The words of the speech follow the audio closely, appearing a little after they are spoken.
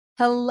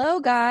Hello,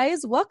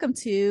 guys. Welcome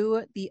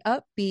to the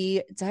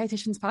Upbeat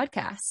Dietitians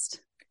Podcast.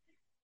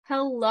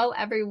 Hello,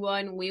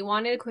 everyone. We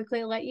wanted to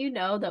quickly let you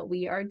know that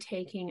we are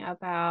taking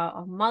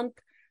about a month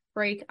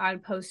break on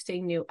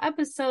posting new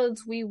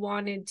episodes. We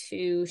wanted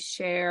to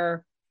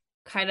share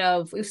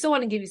we still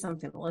want to give you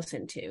something to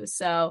listen to.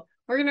 So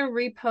we're going to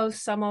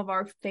repost some of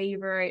our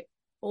favorite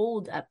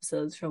old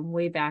episodes from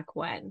way back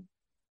when.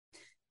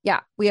 Yeah,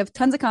 we have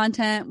tons of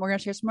content. We're going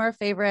to share some of our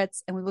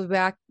favorites, and we will be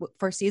back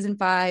for season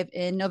 5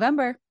 in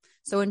November.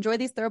 So enjoy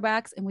these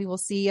throwbacks, and we will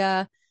see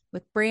you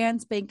with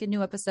brand spanking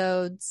new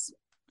episodes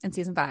in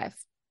season 5.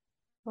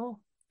 Oh,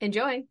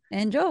 enjoy.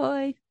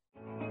 Enjoy.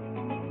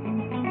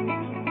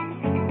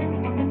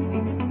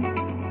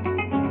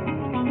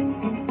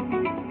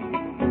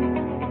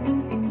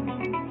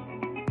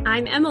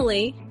 I'm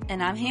Emily.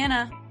 And I'm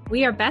Hannah.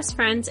 We are best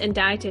friends and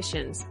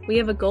dietitians. We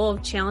have a goal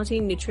of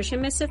challenging nutrition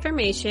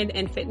misinformation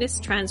and fitness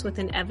trends with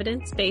an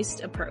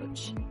evidence-based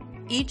approach.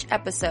 Each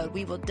episode,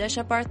 we will dish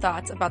up our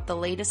thoughts about the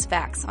latest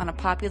facts on a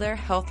popular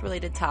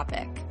health-related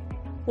topic.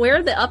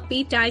 We're the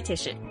Upbeat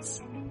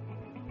Dietitians.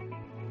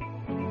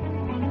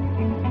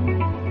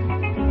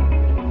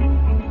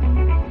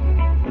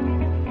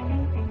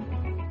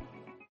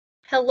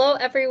 Hello,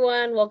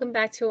 everyone. Welcome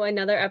back to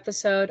another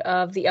episode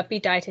of the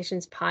Upbeat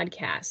Dietitians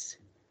podcast.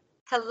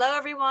 Hello,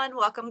 everyone.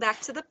 Welcome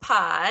back to the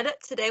pod.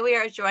 Today, we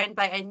are joined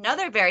by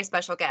another very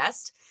special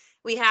guest.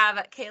 We have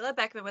Kayla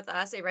Bechman with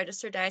us, a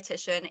registered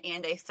dietitian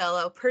and a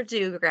fellow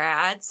Purdue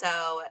grad.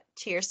 So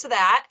cheers to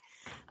that.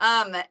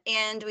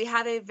 And we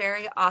have a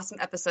very awesome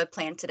episode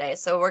planned today.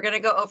 So we're going to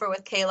go over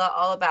with Kayla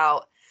all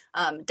about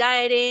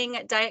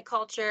dieting, diet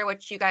culture,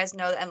 which you guys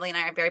know that Emily and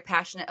I are very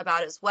passionate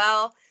about as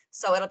well.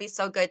 So it'll be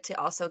so good to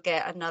also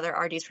get another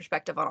RD's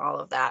perspective on all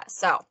of that.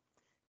 So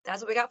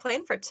that's what we got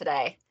planned for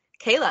today.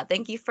 Kayla,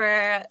 thank you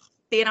for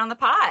being on the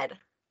pod.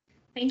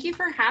 Thank you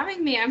for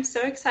having me. I'm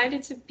so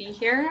excited to be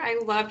here. I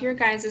love your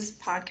guys'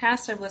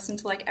 podcast. I've listened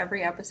to like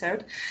every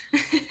episode.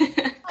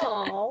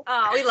 Oh,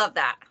 we love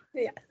that.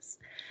 Yes.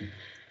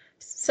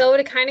 So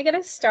to kind of get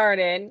us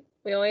started,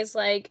 we always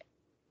like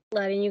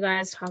letting you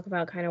guys talk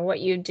about kind of what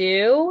you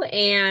do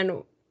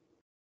and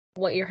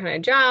what your kind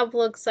of job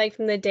looks like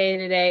from the day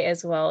to day,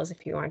 as well as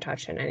if you want to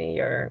touch on any of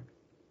your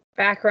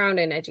background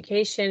and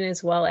education,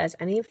 as well as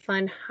any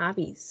fun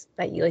hobbies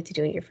that you like to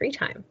do in your free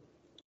time.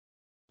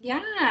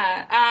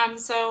 Yeah.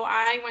 So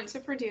I went to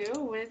Purdue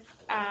with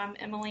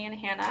Emily and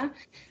Hannah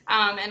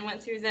and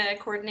went through the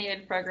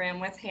coordinated program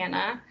with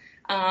Hannah.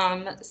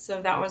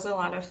 So that was a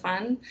lot of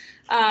fun.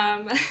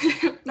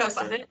 Most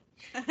of it.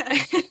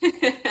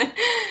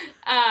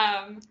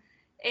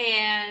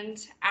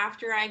 And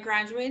after I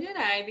graduated,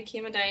 I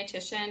became a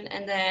dietitian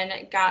and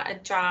then got a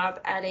job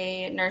at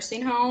a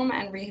nursing home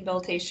and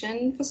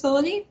rehabilitation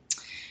facility.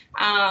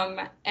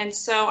 And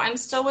so I'm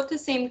still with the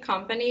same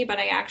company, but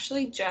I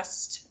actually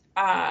just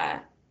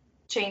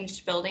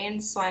changed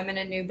buildings. So I'm in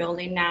a new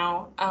building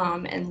now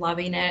and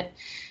loving it.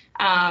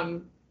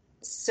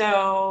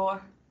 So,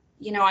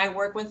 you know, I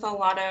work with a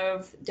lot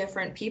of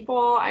different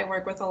people. I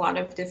work with a lot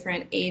of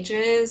different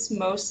ages,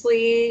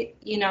 mostly,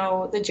 you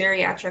know, the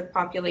geriatric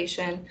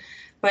population,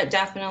 but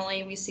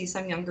definitely we see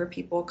some younger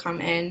people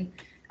come in.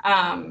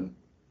 And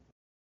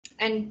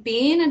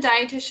being a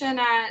dietitian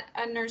at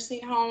a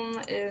nursing home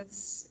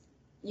is,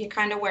 you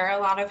kind of wear a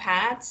lot of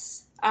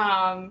hats.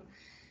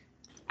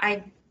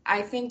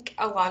 I think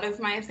a lot of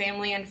my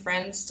family and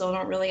friends still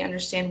don't really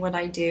understand what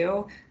I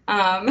do.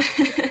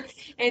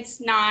 It's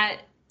not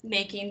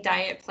making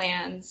diet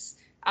plans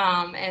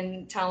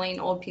and telling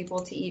old people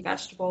to eat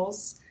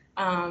vegetables.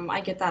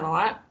 I get that a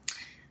lot.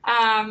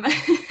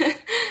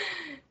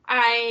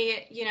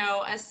 I, you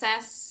know,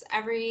 assess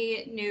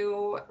every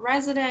new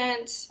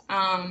resident.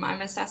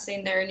 I'm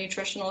assessing their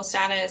nutritional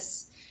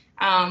status.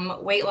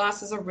 Weight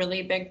loss is a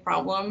really big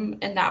problem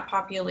in that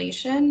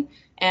population,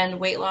 and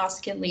weight loss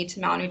can lead to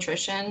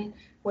malnutrition,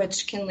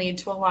 which can lead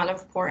to a lot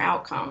of poor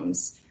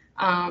outcomes.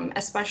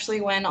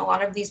 Especially when a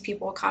lot of these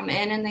people come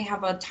in and they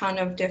have a ton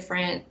of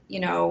different, you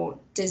know,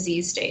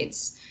 disease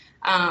states.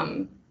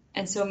 And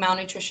so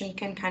malnutrition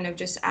can kind of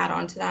just add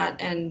on to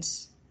that and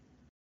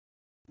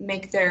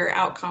make their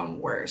outcome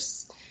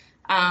worse.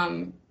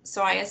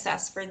 So I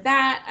assess for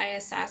that. I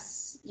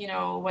assess, you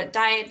know, what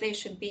diet they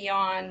should be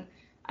on,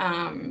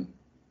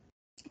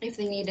 if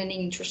they need any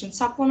nutrition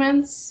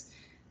supplements.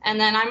 And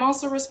then I'm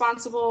also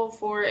responsible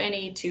for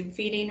any tube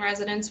feeding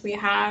residents we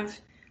have.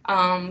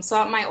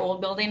 So at my old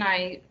building,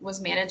 I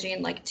was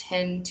managing like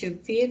 10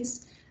 tube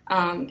feeds.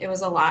 It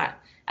was a lot.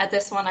 At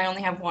this one, I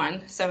only have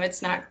one, so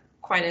it's not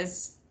quite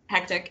as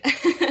hectic.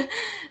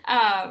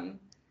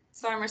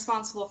 So I'm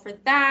responsible for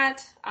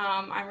that.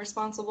 I'm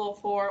responsible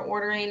for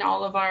ordering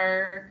all of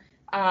our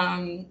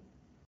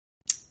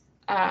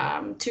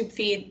tube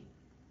feed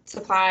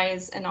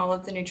supplies and all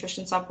of the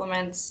nutrition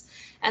supplements.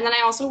 And then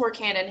I also work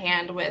hand in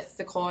hand with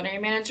the culinary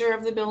manager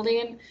of the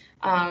building,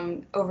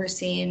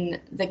 overseeing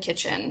the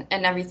kitchen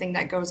and everything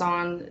that goes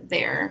on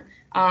there.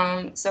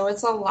 So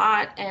it's a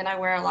lot, and I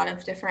wear a lot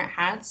of different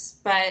hats,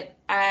 but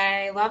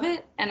I love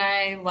it, and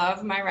I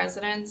love my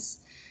residents.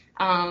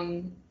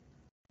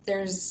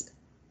 there's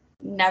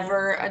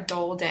never a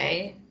dull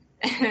day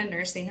in a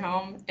nursing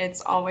home.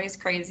 It's always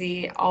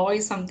crazy,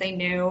 always something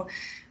new.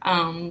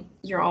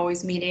 You're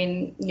always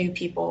meeting new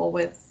people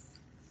with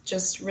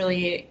just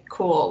really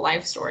cool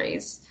life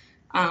stories.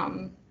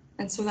 And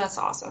so that's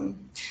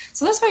awesome.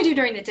 So that's what I do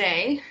during the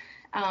day.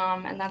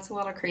 And that's a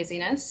lot of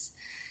craziness.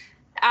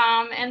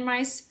 In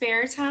my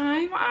spare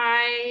time,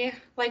 I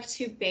like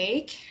to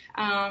bake.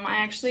 I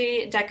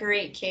actually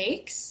decorate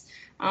cakes.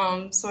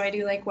 So I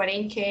do like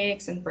wedding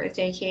cakes and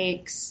birthday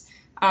cakes.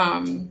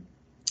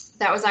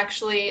 That was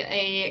actually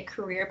a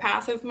career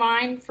path of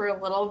mine for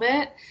a little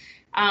bit.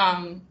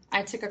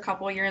 I took a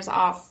couple years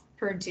off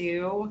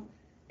Purdue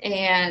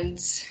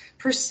and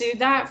pursued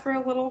that for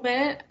a little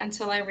bit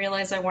until I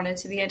realized I wanted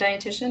to be a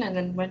dietitian, and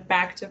then went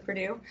back to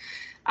Purdue.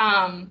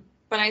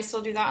 But I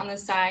still do that on the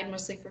side,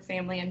 mostly for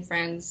family and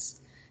friends.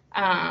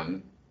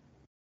 And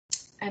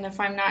if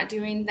I'm not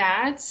doing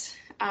that,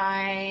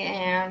 I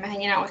am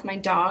hanging out with my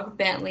dog,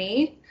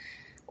 Bentley,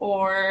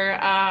 or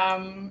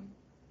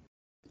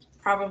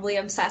probably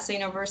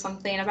obsessing over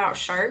something about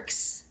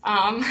sharks.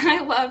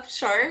 I love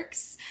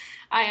sharks.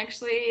 I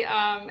actually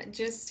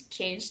just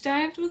cage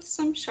dived with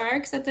some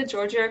sharks at the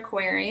Georgia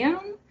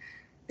Aquarium.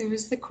 It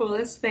was the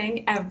coolest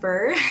thing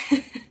ever.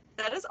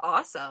 That is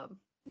awesome.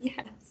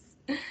 Yes.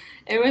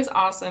 It was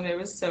awesome. It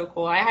was so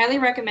cool. I highly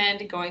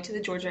recommend going to the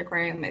Georgia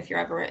Aquarium if you're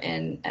ever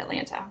in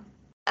Atlanta.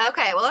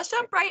 Okay, well, let's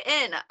jump right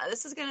in.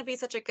 This is going to be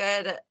such a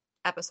good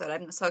episode.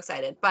 I'm so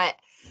excited. But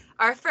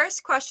our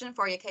first question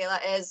for you, Kayla,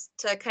 is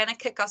to kind of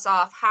kick us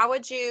off. How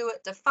would you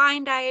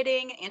define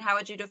dieting, and how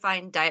would you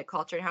define diet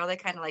culture, and how they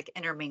kind of like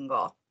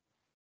intermingle?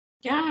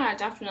 Yeah,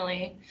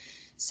 definitely.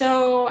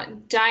 So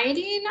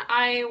dieting,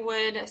 I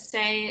would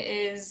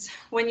say, is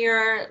when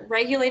you're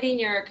regulating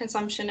your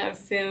consumption of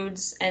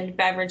foods and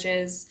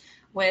beverages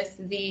with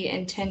the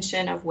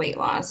intention of weight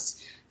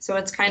loss. So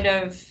it's kind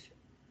of,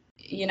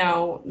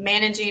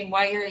 managing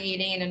what you're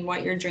eating and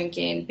what you're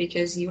drinking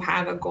because you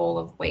have a goal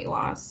of weight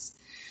loss.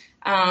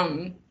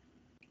 And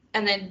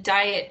then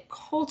diet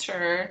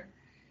culture,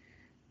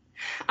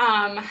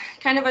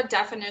 kind of a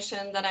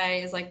definition that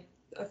is like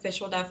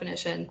official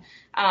definition.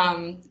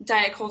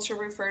 Diet culture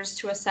refers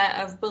to a set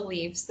of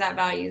beliefs that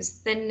values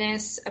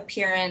thinness,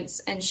 appearance,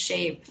 and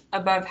shape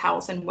above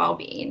health and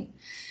well-being.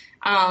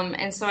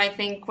 And so I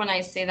think when I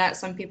say that,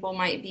 some people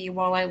might be,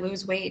 well, I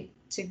lose weight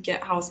to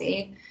get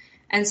healthy.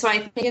 And so I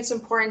think it's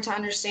important to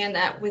understand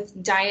that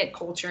with diet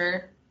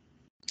culture,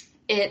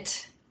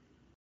 it,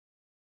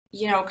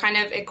 kind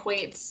of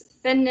equates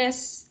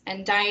thinness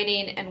and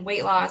dieting and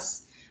weight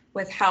loss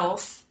with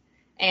health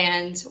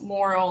and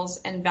morals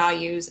and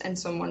values and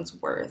someone's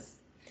worth.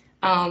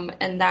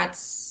 And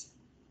that's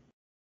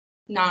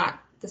not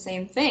the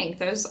same thing.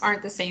 Those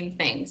aren't the same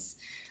things.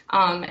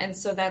 And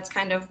so that's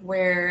kind of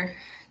where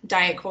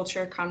diet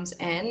culture comes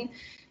in.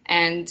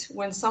 And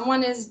when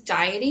someone is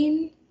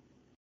dieting,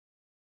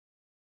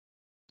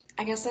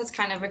 I guess that's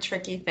kind of a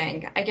tricky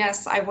thing. I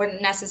guess I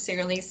wouldn't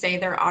necessarily say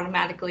they're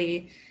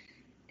automatically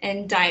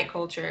in diet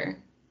culture,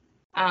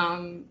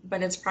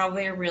 but it's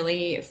probably a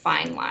really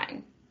fine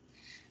line.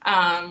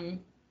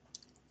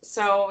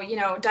 So,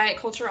 diet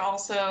culture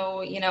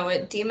also,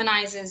 it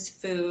demonizes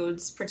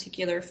foods,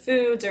 particular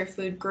foods or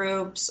food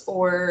groups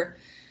or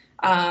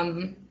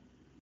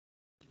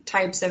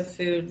types of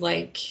food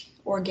like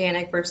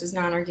organic versus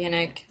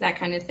non-organic, that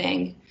kind of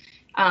thing.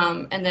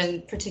 And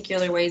then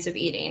particular ways of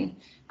eating.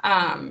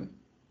 And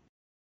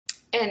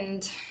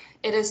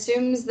it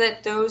assumes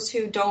that those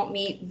who don't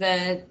meet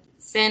the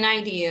thin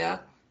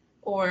idea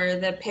or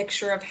the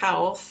picture of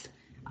health,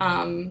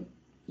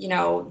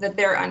 that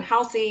they're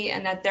unhealthy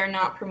and that they're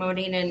not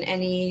promoting in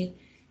any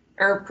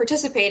or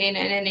participating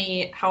in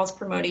any health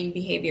promoting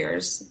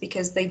behaviors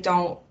because they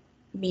don't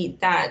meet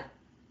that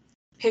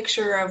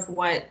picture of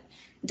what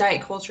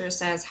diet culture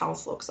says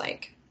health looks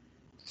like.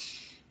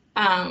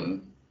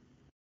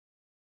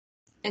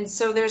 And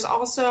so there's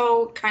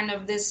also kind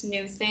of this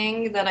new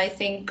thing that I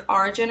think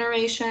our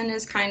generation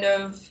is kind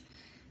of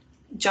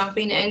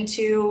jumping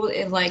into,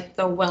 like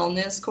the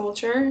wellness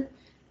culture,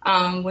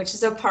 which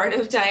is a part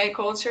of diet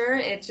culture.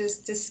 It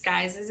just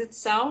disguises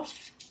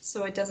itself,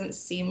 so it doesn't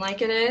seem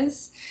like it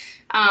is.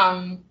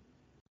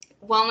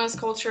 Wellness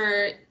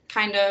culture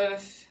kind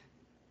of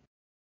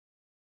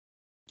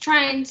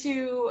trying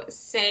to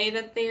say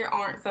that they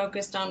aren't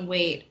focused on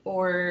weight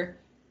or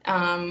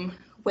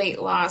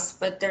weight loss,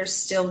 but they're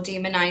still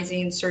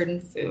demonizing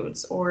certain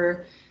foods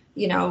or,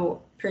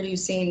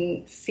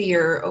 producing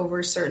fear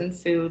over certain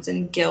foods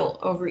and guilt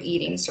over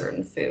eating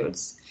certain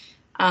foods.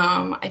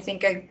 I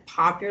think a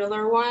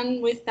popular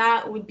one with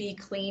that would be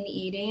clean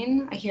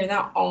eating. I hear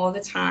that all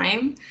the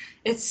time.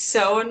 It's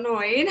so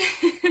annoying.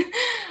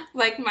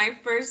 Like my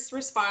first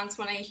response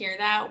when I hear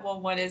that,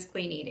 well, what is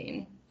clean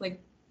eating?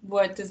 Like,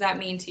 what does that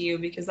mean to you?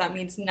 Because that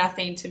means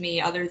nothing to me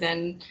other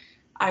than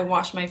I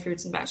wash my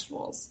fruits and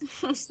vegetables.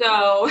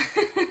 So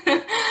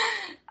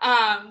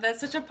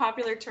that's such a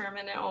popular term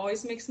and it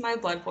always makes my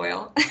blood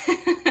boil.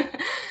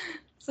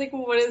 It's like,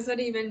 well, what does that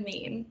even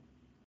mean?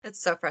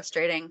 It's so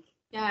frustrating.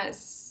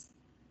 Yes.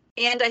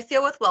 And I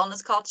feel with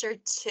wellness culture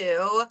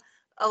too,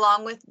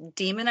 along with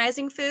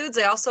demonizing foods,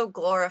 they also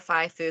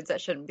glorify foods that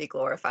shouldn't be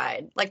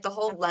glorified. Like the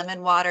whole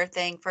lemon water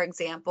thing, for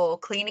example,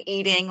 clean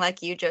eating,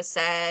 like you just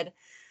said.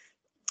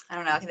 I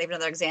don't know, I can think of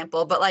another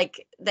example, but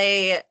like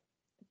they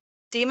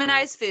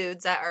demonize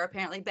foods that are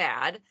apparently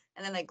bad,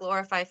 and then they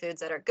glorify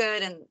foods that are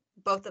good, and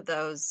both of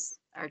those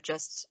are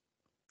just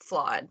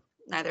flawed.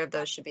 Neither of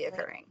those should be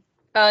occurring.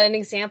 An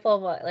example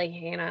of what, like,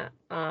 Hannah,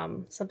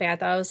 something I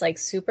thought was like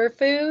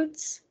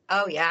superfoods,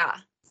 Oh yeah.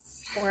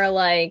 or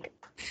like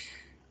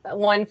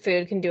one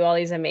food can do all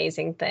these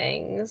amazing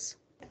things.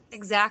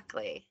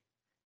 Exactly.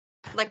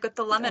 Like with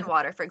the lemon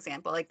water, for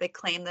example, like they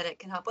claim that it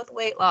can help with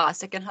weight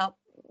loss, it can help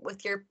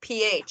with your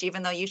pH,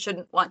 even though you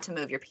shouldn't want to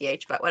move your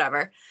pH, but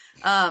whatever.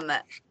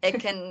 It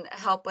can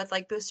help with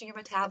like boosting your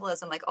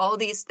metabolism, like all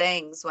these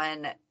things,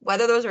 when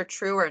whether those are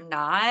true or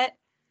not,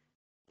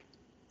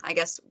 I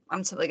guess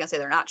I'm simply gonna say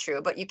they're not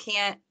true, but you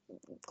can't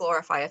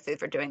glorify a food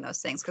for doing those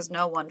things because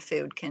no one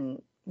food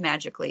can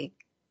magically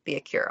be a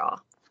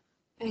cure-all.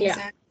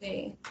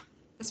 Exactly. Yeah.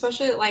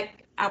 Especially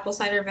like apple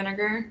cider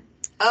vinegar.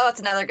 Oh,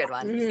 it's another good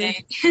one.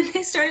 Mm-hmm.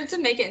 They started to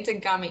make it into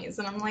gummies,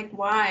 and I'm like,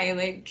 why?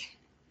 Like,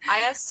 I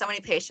have so many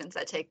patients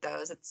that take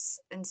those. It's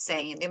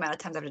insane the amount of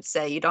times I would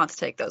say you don't have to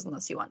take those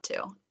unless you want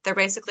to. They're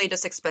basically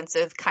just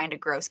expensive, kind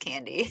of gross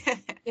candy.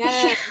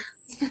 Yes.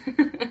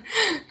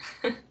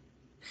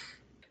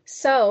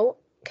 So,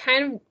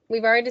 kind of,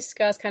 we've already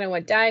discussed kind of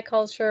what diet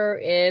culture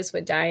is,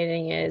 what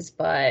dieting is,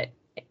 but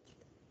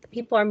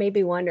people are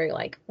maybe wondering,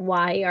 like,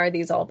 why are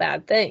these all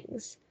bad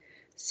things?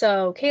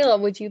 So, Kayla,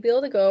 would you be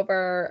able to go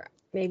over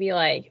maybe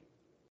like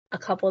a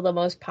couple of the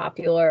most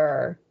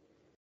popular,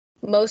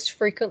 most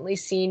frequently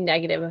seen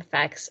negative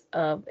effects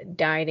of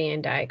dieting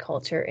and diet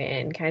culture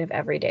in kind of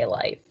everyday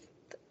life?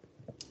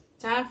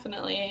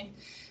 Definitely.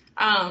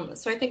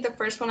 So I think the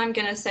first one I'm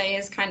going to say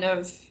is kind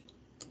of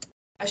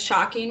a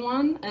shocking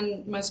one.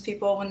 And most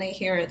people, when they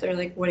hear it, they're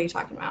like, what are you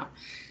talking about?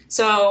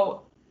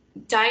 So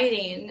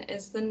dieting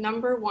is the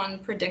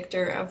 #1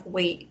 predictor of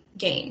weight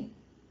gain.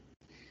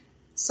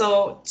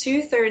 So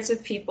 2/3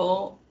 of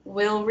people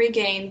will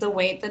regain the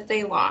weight that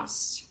they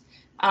lost.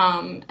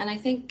 And I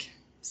think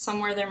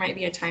somewhere there might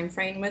be a time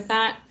frame with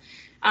that.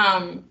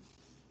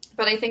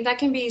 But I think that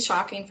can be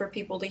shocking for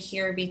people to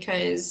hear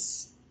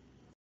because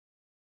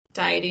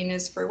dieting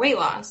is for weight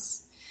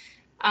loss.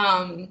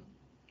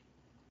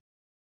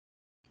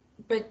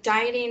 But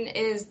dieting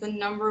is the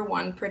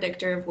 #1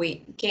 predictor of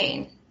weight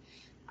gain.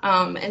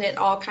 And it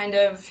all kind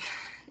of,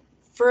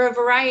 for a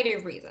variety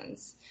of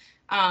reasons.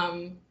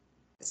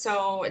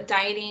 So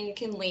dieting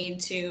can lead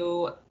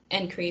to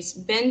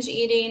increased binge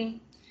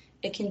eating.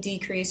 It can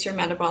decrease your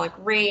metabolic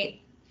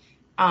rate.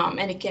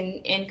 And it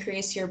can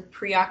increase your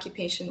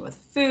preoccupation with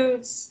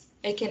foods.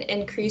 It can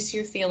increase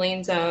your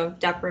feelings of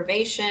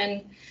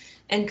deprivation,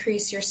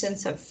 increase your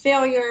sense of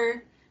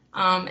failure,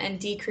 and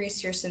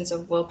decrease your sense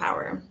of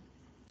willpower.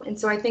 And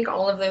so I think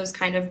all of those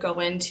kind of go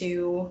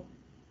into,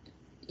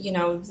 you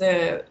know,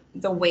 the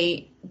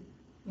weight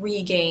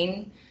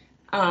regain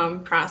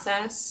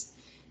process.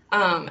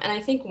 And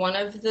I think one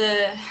of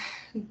the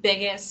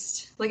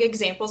biggest like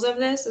examples of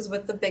this is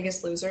with the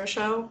Biggest Loser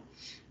show.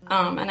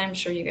 And I'm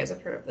sure you guys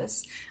have heard of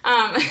this.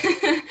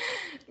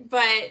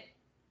 But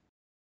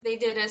they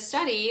did a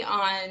study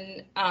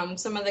on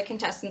some of the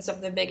contestants of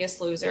The Biggest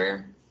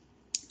Loser,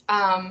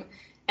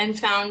 and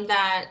found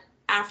that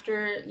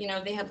after, you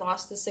know, they had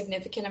lost the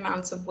significant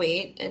amounts of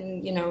weight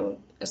in, you know,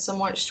 a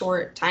somewhat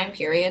short time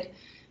period,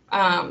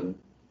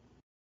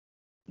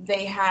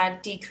 they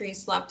had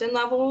decreased leptin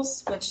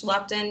levels, which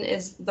leptin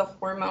is the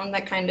hormone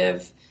that kind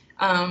of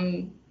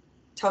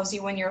tells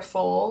you when you're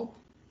full.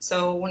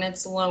 So when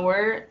it's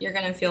lower, you're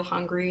going to feel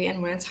hungry,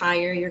 and when it's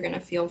higher, you're going to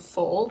feel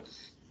full.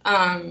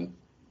 And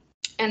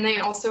they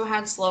also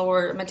had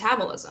slower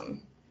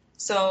metabolism.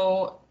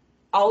 So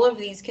all of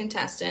these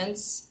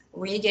contestants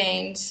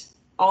regained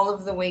all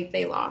of the weight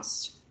they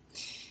lost.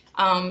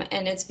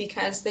 And it's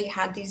because they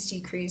had these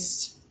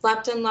decreased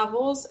leptin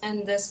levels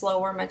and this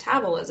lower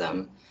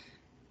metabolism.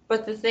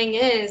 But the thing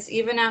is,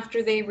 even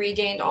after they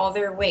regained all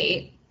their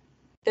weight,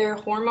 their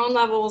hormone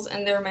levels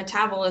and their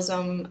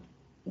metabolism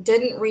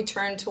didn't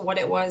return to what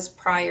it was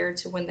prior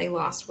to when they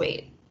lost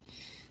weight.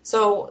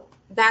 So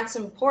that's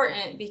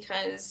important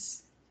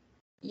because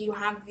you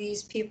have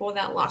these people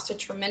that lost a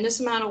tremendous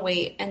amount of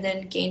weight and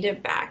then gained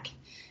it back.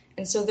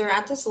 And so they're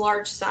at this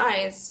large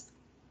size,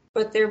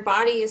 but their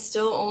body is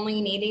still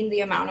only needing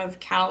the amount of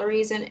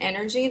calories and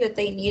energy that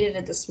they needed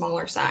at the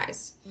smaller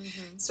size.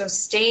 Mm-hmm. So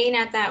staying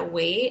at that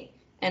weight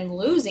and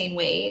losing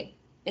weight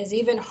is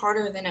even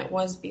harder than it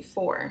was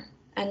before.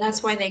 And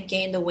that's why they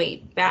gained the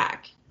weight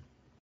back.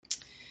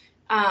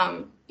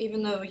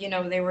 Even though, you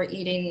know, they were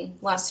eating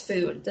less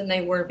food than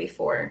they were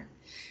before.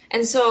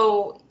 And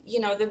so, you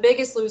know, The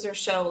Biggest Loser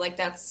show, like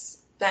that's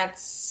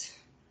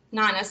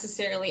not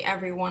necessarily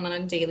everyone on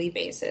a daily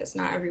basis.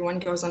 Not everyone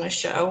goes on a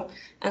show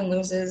and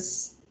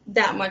loses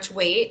that much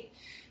weight,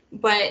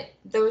 but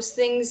those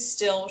things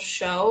still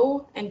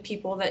show, and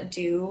people that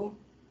do,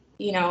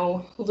 you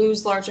know,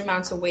 lose large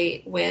amounts of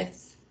weight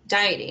with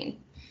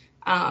dieting.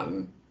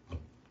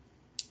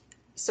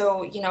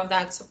 So,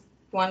 that's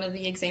one of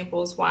the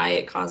examples why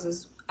it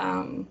causes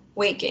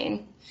weight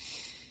gain.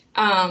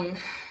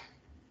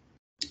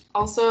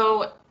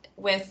 Also,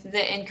 with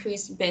the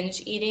increased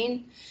binge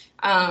eating,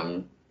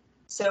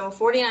 so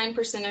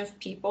 49% of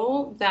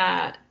people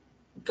that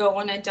go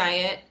on a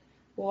diet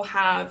will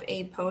have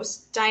a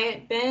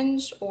post-diet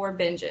binge or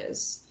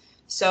binges.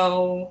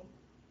 So,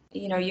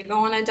 you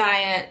go on a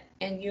diet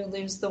and you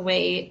lose the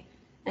weight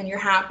and you're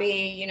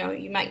happy,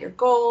 you met your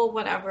goal,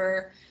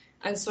 whatever.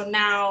 And so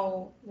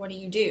now what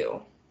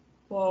do?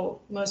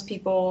 Well, most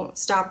people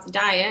stop the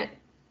diet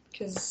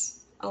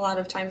because a lot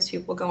of times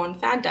people go on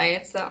fad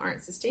diets that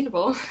aren't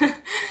sustainable.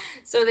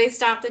 So they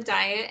stop the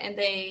diet and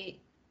they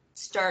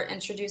start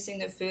introducing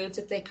the foods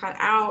that they cut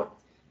out,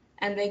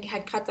 and they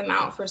had cut them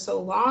out for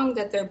so long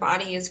that their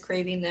body is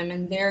craving them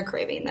and they're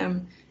craving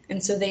them.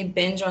 And so they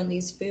binge on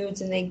these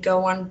foods and they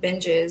go on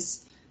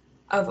binges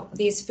of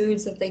these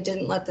foods that they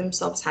didn't let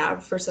themselves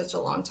have for such a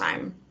long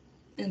time.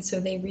 And so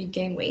they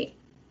regain weight.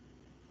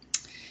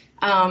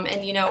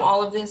 And,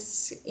 all of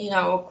this,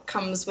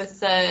 comes with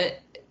the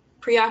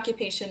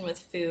preoccupation with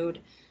food,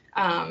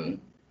 and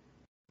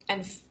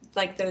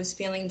like those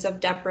feelings of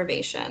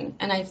deprivation.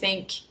 And I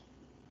think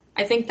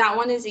that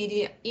one is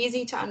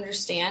easy to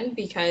understand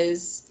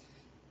because,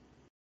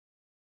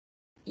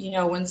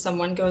 when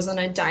someone goes on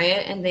a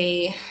diet and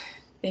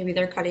maybe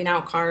they're cutting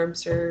out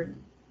carbs or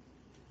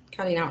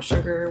cutting out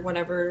sugar,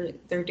 whatever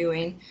they're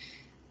doing,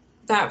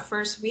 that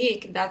first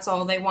week, that's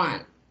all they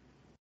want.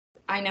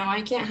 I know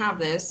I can't have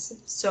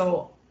this,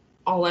 so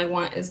all I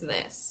want is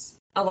this.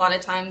 A lot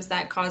of times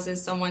that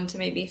causes someone to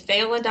maybe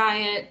fail a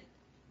diet.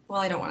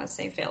 Well, I don't want to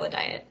say fail a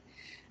diet.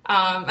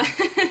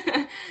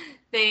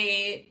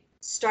 They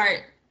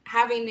start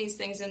having these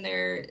things in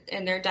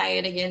their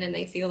diet again, and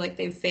they feel like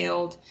they've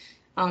failed,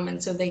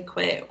 and so they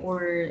quit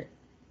or,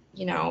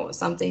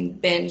 something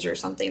binge or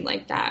something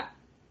like that.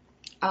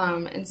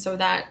 And so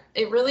that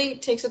it really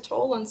takes a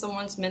toll on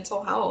someone's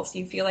mental health.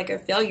 You feel like a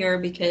failure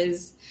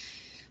because,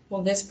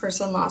 well, this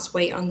person lost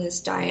weight on this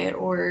diet,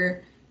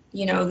 or,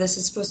 this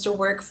is supposed to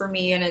work for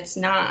me and it's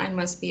not, I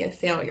must be a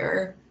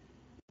failure.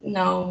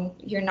 No,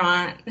 you're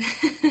not.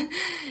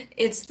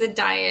 It's the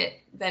diet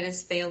that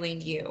is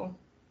failing you.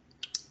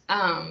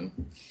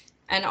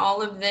 And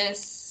all of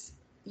this,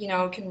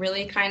 can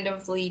really kind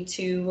of lead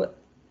to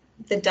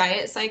the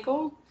diet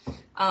cycle,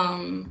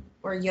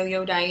 or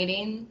yo-yo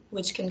dieting,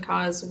 which can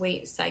cause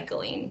weight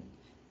cycling,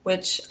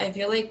 which I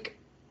feel like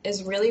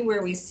is really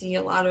where we see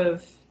a lot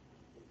of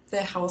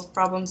the health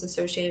problems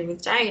associated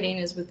with dieting,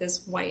 is with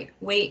this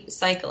weight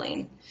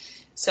cycling.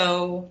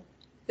 So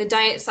the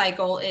diet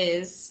cycle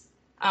is,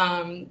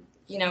 kind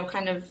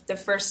of the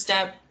first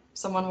step.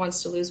 Someone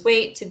wants to lose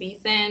weight, to be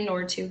thin,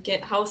 or to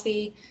get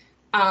healthy.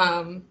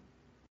 And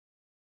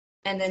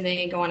then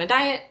they go on a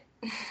diet,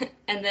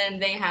 and then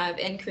they have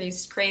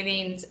increased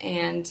cravings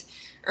and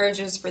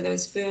urges for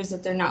those foods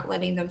that they're not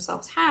letting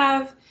themselves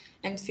have,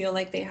 and feel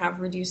like they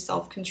have reduced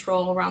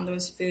self-control around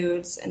those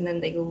foods. And then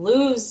they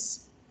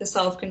lose the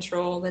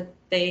self-control that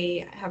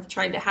they have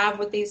tried to have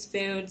with these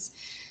foods,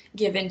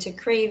 give into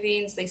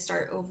cravings. They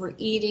start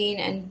overeating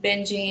and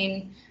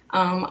binging.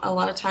 A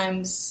lot of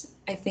times,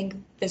 I think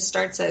this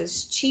starts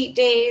as cheat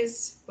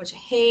days, which I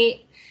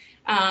hate.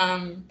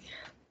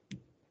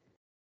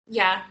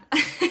 Yeah.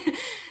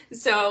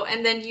 So,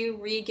 and then you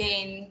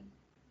regain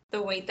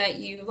the weight that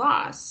you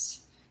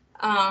lost.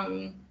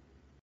 And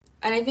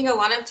I think a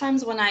lot of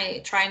times when I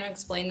try to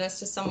explain this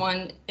to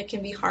someone, it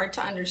can be hard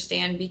to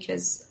understand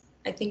because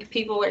I think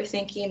people are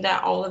thinking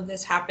that all of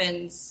this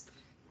happens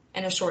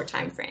in a short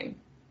time frame.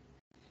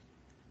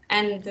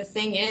 And the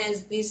thing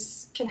is,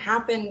 these can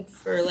happen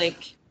for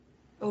like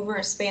over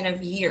a span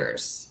of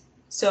years.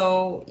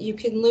 So you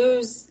can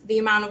lose the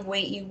amount of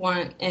weight you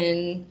want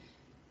in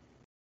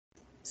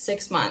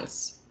 6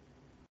 months,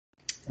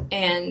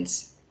 and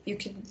you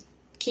can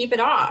keep it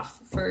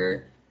off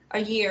for a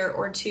year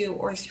or 2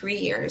 or 3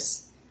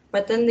 years.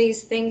 But then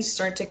these things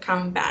start to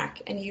come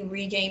back and you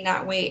regain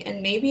that weight,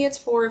 and maybe it's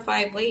 4 or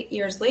 5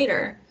 years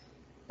later,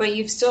 but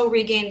you've still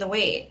regained the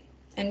weight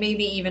and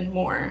maybe even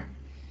more.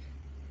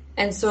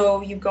 And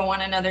so you go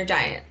on another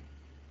diet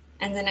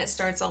and then it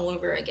starts all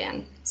over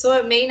again. So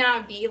it may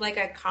not be like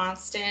a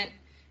constant,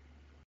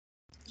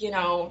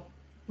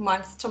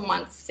 month to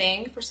month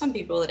thing. For some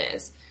people it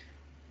is,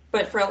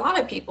 but for a lot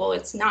of people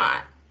it's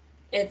not.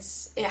 It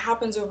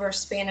happens over a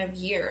span of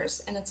years,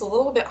 and it's a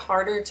little bit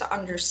harder to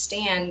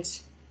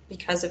understand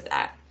because of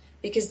that,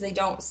 because they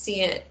don't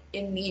see it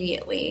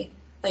immediately.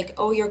 Like,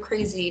 oh, you're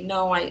crazy.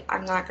 No,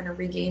 I'm not going to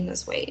regain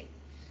this weight.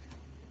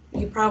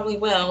 You probably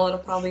will. It'll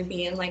probably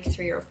be in like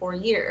 3 or 4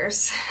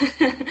 years.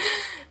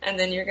 And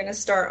then you're going to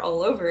start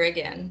all over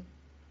again.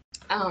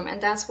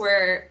 And that's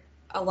where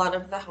a lot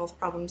of the health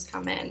problems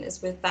come in,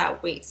 is with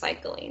that weight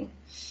cycling.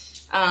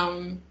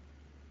 On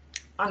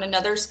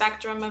another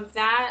spectrum of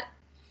that,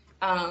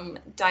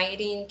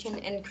 dieting can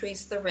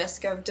increase the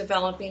risk of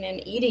developing an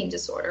eating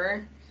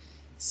disorder.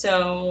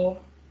 So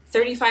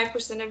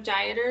 35% of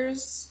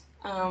dieters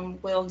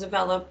will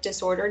develop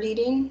disordered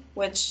eating,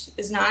 which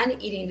is not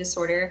an eating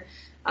disorder.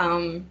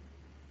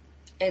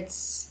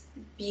 It's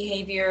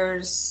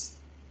behaviors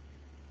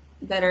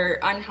that are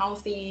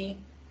unhealthy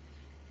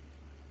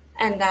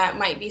and that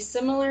might be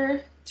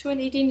similar to an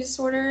eating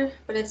disorder,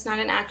 but it's not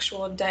an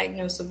actual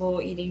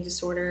diagnosable eating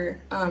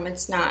disorder.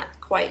 It's not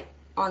quite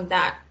on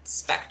that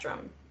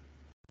spectrum.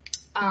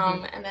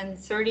 And then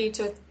 30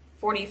 to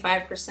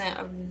 45%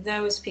 of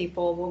those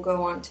people will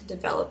go on to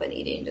develop an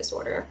eating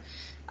disorder,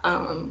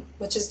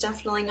 which is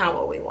definitely not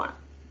what we want.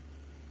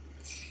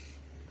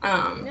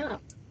 No.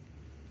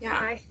 Yeah.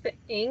 I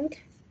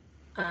think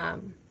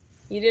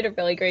you did a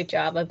really great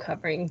job of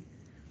covering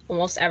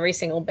almost every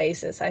single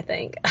basis, I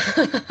think,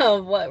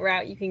 of what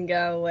route you can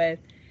go with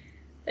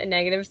the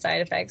negative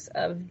side effects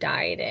of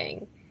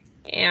dieting.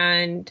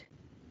 And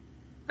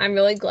I'm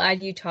really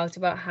glad you talked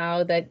about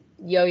how the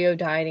yo-yo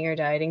dieting or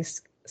dieting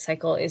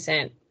cycle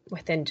isn't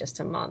within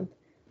just a month.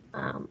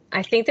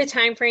 I think the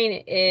time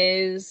frame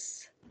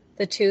is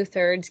the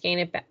 2/3 gain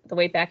it the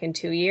weight back in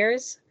 2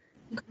 years.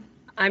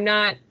 I'm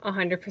not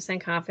 100%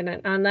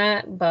 confident on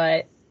that,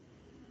 but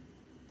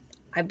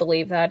I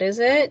believe that is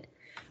it.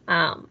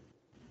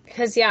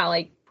 Because yeah,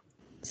 like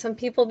some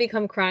people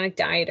become chronic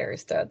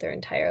dieters throughout their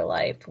entire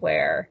life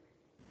where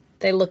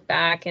they look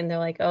back and they're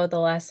like, oh, the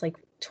last like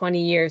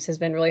 20 years has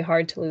been really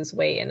hard to lose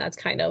weight. And that's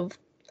kind of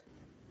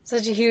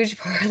such a huge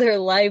part of their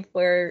life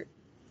where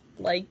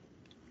like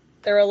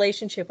their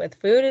relationship with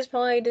food is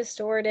probably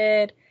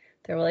distorted,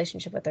 their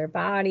relationship with their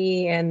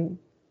body. And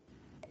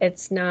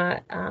it's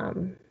not,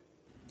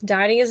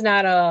 dieting is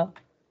not a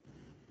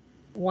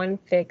one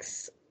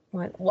fix.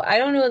 I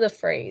don't know the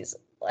phrase.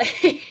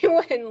 Like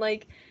when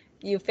like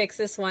you fix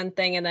this one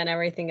thing and then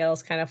everything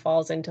else kind of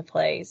falls into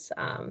place.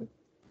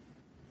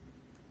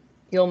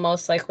 You'll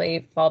most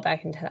likely fall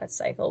back into that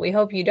cycle. We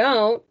hope you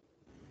don't.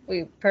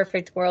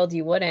 Perfect world,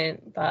 you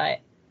wouldn't,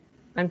 but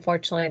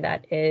unfortunately,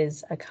 that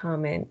is a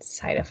common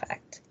side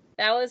effect.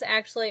 That was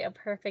actually a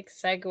perfect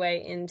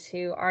segue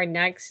into our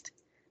next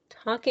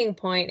talking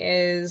point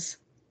is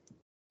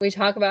we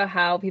talk about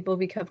how people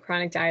become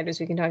chronic dieters.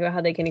 We can talk about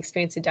how they can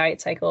experience a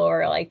diet cycle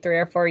or like 3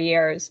 or 4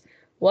 years.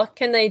 What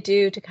can they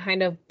do to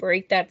kind of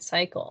break that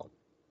cycle?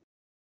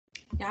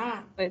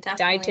 Yeah, with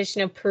definitely.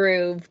 dietitian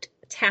approved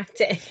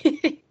tactics.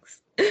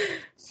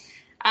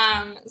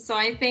 So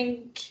I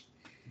think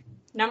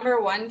number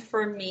one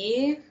for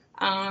me,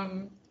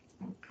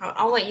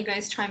 I'll let you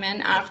guys chime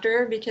in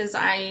after because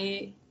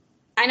I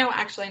know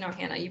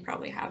Hannah, you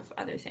probably have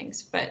other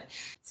things, but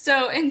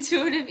so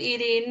intuitive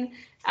eating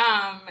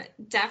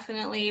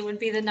definitely would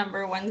be the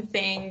number one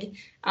thing.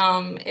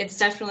 It's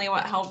definitely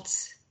what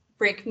helped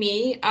break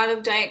me out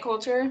of diet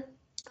culture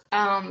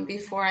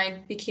before I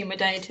became a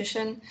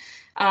dietitian.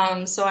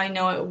 So I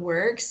know it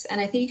works.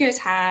 And I think you guys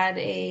had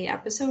a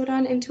episode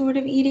on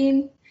intuitive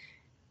eating.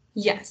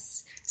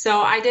 Yes.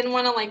 So I didn't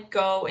want to like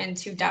go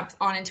into depth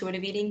on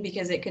intuitive eating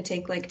because it could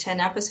take like 10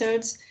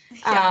 episodes.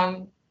 Yeah.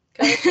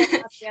 Go check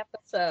out the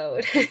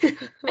episode.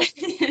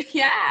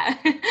 Yeah.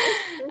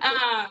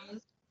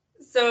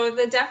 So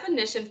the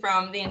definition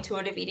from the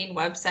intuitive eating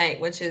website,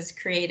 which is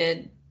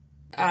created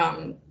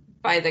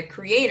by the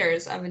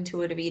creators of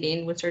intuitive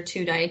eating, which are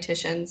 2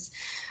 dietitians.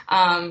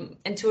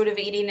 Intuitive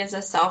eating is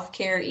a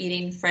self-care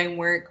eating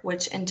framework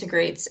which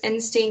integrates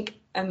instinct,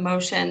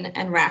 emotion,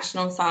 and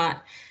rational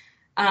thought,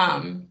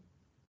 and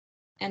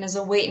is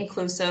a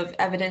weight-inclusive,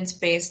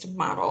 evidence-based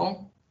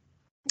model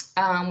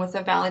with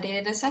a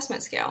validated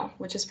assessment scale,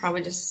 which is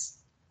probably just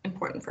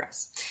important for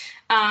us.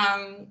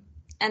 And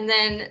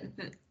then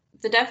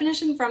the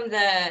definition from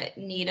the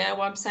NEDA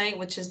website,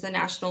 which is the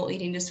National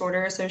Eating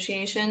Disorder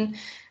Association,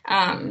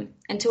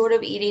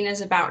 intuitive eating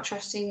is about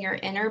trusting your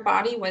inner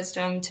body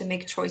wisdom to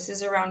make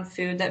choices around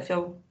food that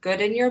feel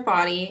good in your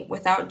body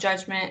without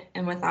judgment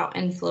and without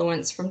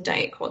influence from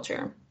diet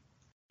culture.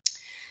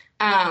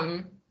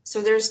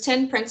 So there's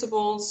 10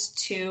 principles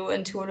to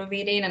intuitive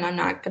eating, and I'm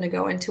not going to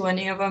go into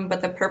any of them,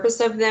 but the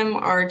purpose of them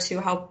are to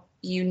help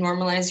you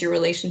normalize your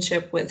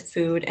relationship with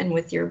food and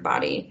with your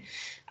body.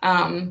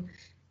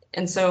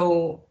 And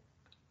so,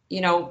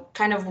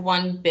 kind of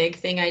one big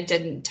thing I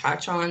didn't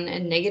touch on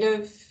and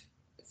negative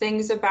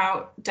things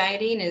about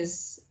dieting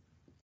is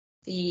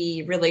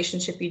the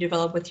relationship you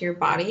develop with your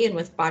body and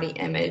with body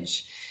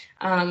image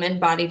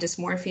and body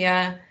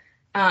dysmorphia.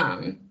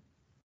 But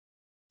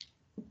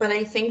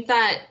I think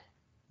that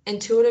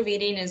intuitive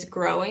eating is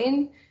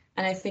growing,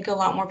 and I think a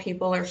lot more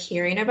people are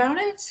hearing about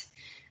it,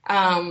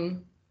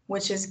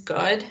 which is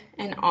good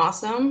and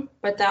awesome.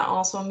 But that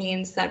also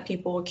means that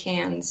people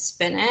can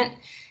spin it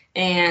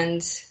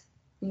and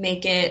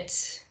make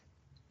it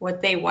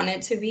what they want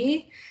it to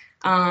be.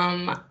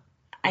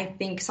 I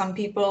think some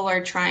people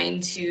are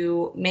trying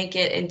to make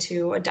it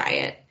into a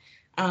diet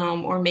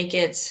or make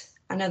it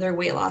another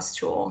weight loss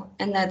tool,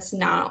 and that's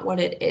not what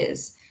it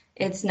is.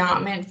 It's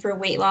not meant for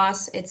weight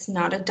loss. It's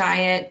not a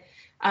diet.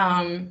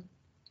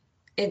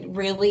 It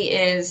really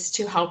is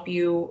to help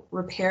you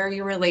repair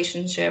your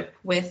relationship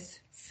with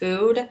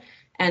food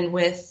and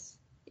with,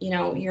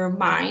 your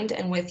mind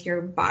and with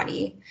your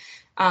body.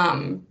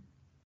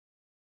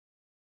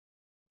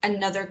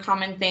 another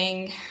common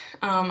thing,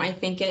 I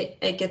think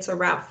it gets a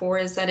rap for,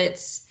 is that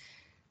it's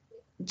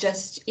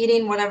just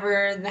eating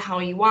whatever the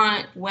hell you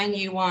want, when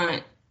you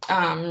want.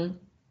 And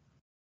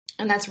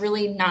that's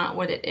really not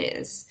what it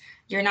is.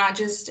 You're not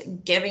just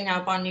giving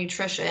up on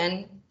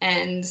nutrition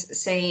and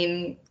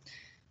saying,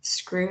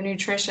 screw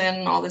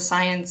nutrition, all the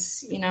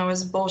science,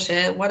 is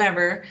bullshit,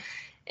 whatever.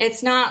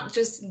 It's not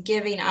just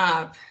giving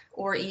up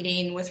or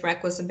eating with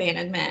reckless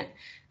abandonment.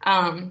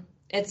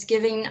 It's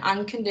giving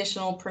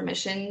unconditional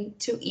permission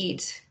to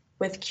eat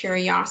with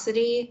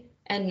curiosity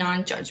and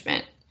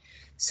non-judgment.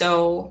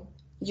 So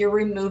you're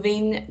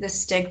removing the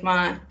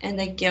stigma and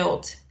the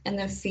guilt and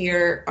the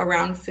fear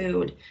around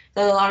food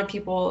that a lot of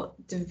people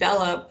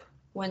develop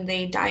when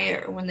they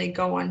diet or when they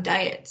go on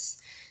diets.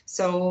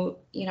 So,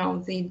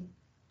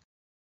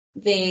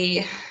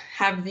 they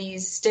have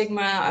these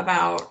stigma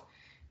about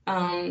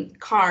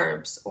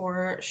carbs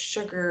or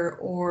sugar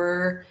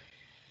or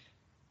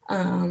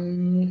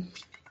something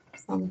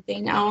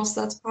else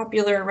that's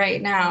popular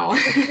right now.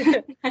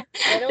 I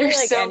don't like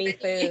so any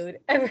food.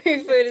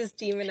 Every food is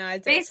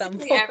demonized at some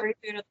point. Basically every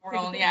food in the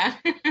world, yeah.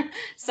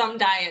 Some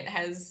diet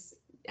has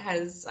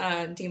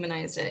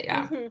demonized it,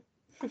 yeah.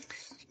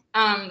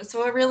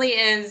 So it really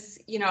is,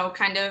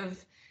 kind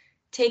of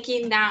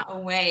taking that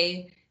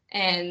away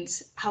and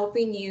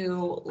helping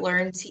you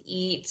learn to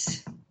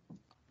eat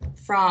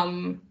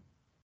from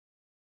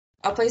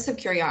a place of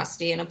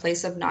curiosity and a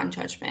place of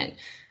non-judgment.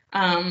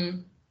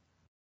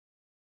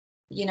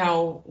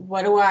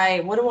 What do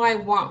I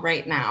want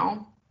right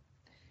now?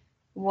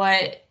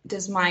 What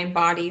does my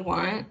body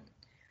want?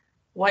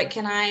 What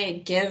can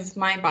I give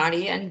my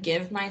body and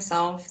give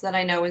myself that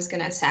I know is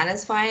going to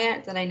satisfy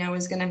it, that I know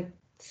is going to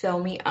fill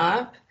me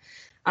up?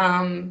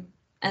 And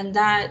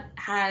that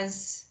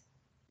has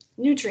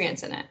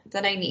nutrients in it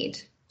that I need.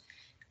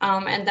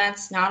 And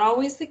that's not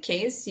always the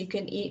case. You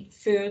can eat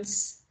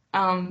foods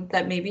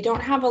that maybe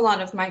don't have a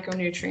lot of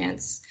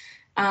micronutrients,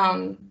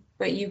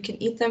 but you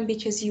can eat them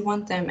because you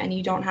want them and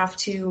you don't have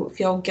to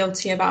feel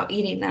guilty about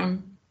eating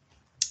them.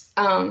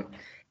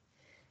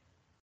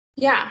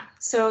 Yeah,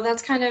 so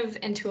that's kind of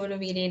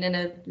intuitive eating in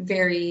a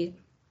very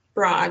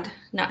broad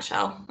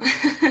nutshell.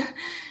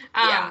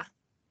 Yeah,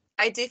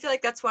 I do feel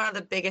like that's one of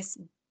the biggest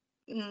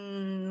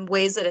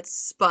ways that it's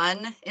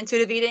spun.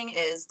 Intuitive eating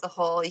is the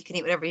whole you can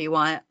eat whatever you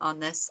want on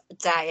this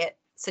diet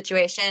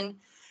situation.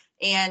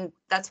 And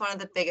that's one of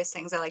the biggest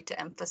things I like to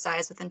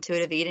emphasize with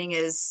intuitive eating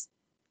is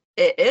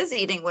it is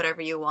eating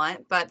whatever you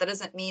want, but that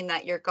doesn't mean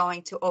that you're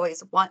going to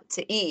always want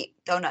to eat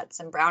donuts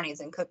and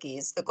brownies and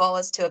cookies. The goal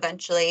is to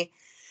eventually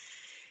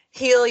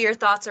heal your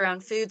thoughts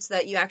around foods so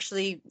that you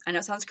actually, I know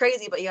it sounds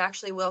crazy, but you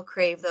actually will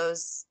crave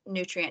those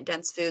nutrient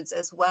dense foods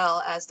as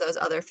well as those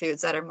other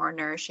foods that are more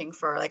nourishing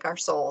for like our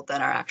soul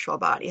than our actual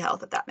body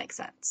health, if that makes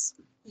sense.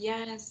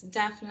 Yes,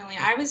 definitely.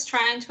 I was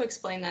trying to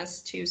explain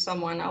this to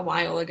someone a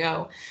while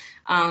ago,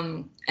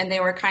 and they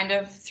were kind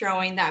of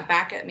throwing that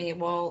back at me.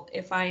 Well,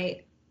 if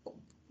I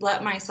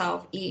let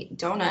myself eat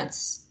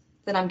donuts,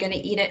 then I'm going to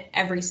eat it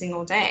every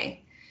single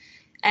day.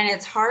 And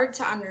it's hard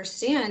to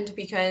understand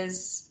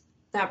because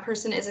that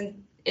person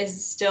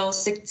is still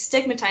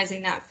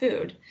stigmatizing that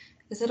food.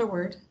 Is it a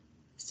word?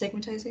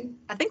 Stigmatizing?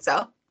 I think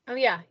so. Oh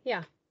yeah.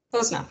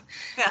 Close enough.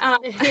 Yeah.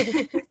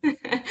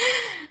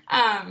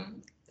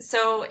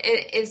 So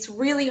it's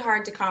really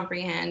hard to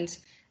comprehend,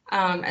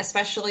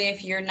 especially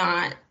if you're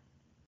not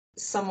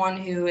someone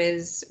who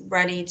is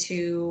ready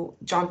to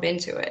jump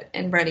into it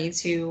and ready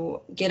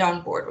to get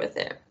on board with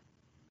it.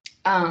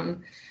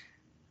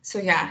 So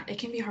yeah, it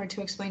can be hard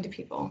to explain to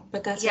people,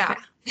 but that's okay.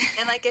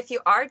 And like if you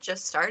are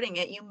just starting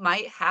it, you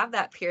might have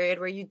that period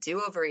where you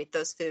do overeat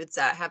those foods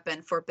that have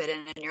been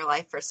forbidden in your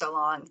life for so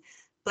long.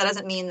 But that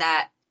doesn't mean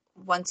that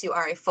once you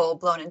are a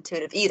full-blown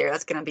intuitive eater,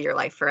 that's going to be your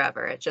life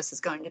forever. It just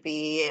is going to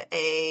be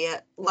a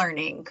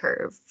learning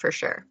curve for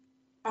sure.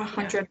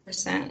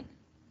 100%.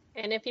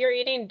 And if you're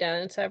eating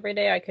donuts every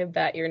day, I could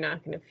bet you're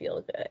not going to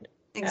feel good.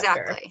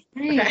 Exactly.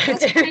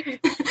 Right.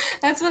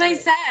 That's what I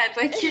said.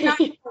 Like, you're not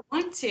going to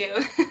want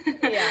to.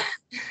 Yeah.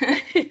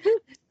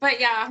 But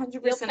yeah, 100%.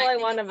 You'll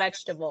probably want a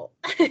vegetable.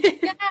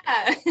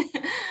 Yeah.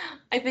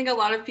 I think a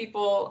lot of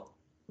people,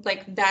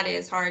 like, that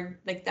is hard.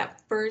 Like,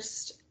 that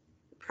first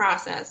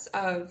process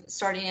of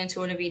starting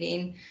intuitive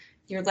eating,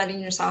 you're letting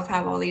yourself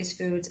have all these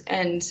foods,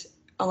 and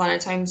a lot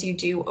of times you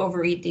do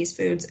overeat these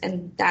foods,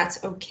 and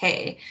that's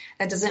okay.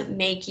 That doesn't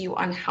make you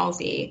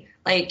unhealthy.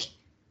 Like,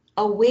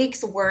 a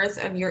week's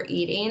worth of your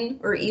eating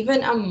or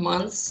even a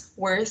month's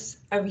worth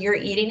of your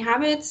eating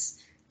habits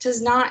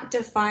does not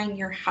define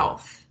your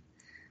health.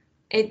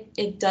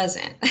 It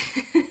doesn't.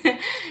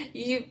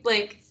 You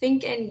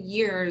think in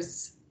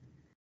years,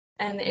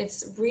 and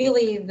it's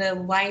really the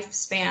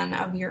lifespan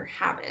of your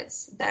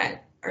habits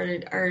that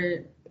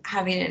are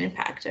having an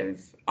impact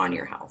on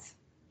your health.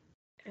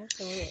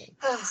 Absolutely.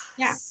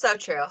 Yeah. So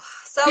true.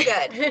 So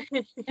good.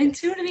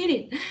 Intuitive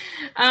eating.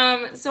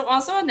 So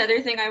also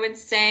another thing I would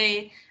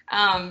say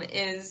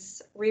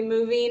is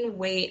removing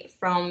weight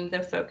from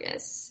the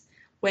focus,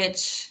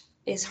 which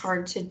is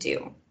hard to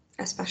do,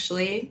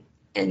 especially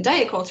in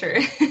diet culture.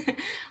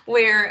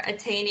 where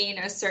attaining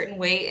a certain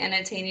weight and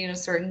attaining a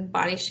certain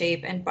body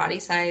shape and body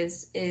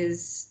size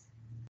is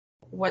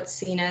what's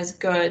seen as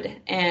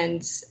good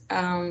and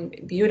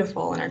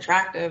beautiful and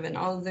attractive and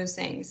all of those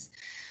things.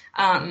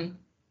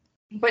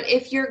 But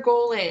if your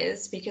goal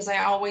is, because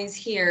I always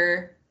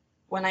hear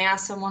when I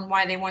ask someone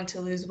why they want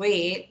to lose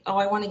weight, oh,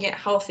 I want to get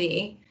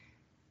healthy.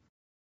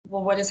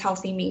 Well, what does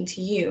healthy mean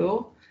to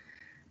you?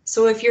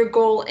 So if your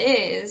goal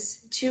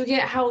is to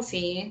get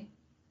healthy,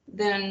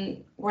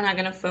 then we're not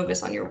going to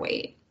focus on your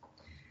weight.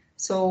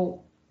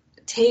 So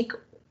take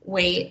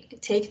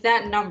weight, take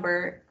that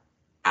number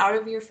out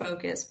of your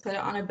focus, put it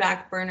on a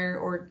back burner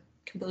or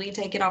completely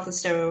take it off the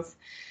stove,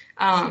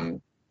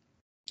 and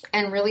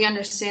really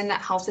understand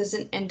that health is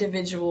an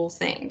individual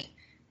thing.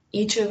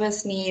 Each of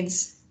us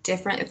needs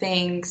different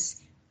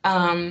things.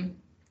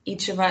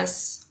 Each of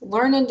us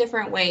learn in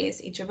different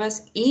ways. Each of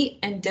us eat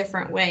in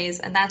different ways,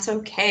 and that's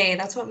okay.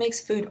 That's what makes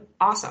food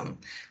awesome.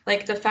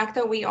 Like the fact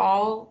that we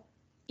all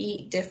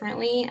eat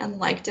differently and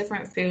like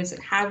different foods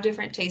and have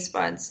different taste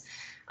buds,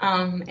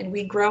 and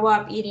we grow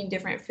up eating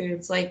different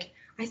foods. Like,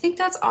 I think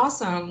that's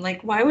awesome.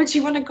 Like, why would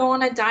you want to go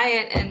on a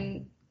diet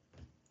and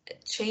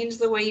change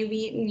the way you've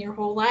eaten your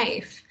whole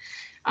life?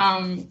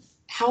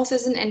 Health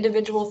is an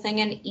individual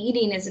thing and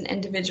eating is an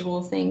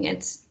individual thing.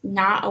 It's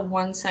not a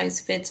one size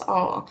fits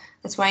all.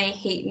 That's why I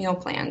hate meal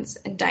plans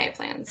and diet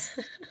plans.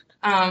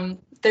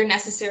 They're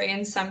necessary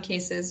in some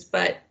cases,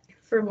 but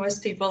for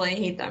most people, I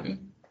hate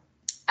them.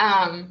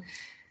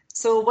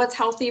 So what's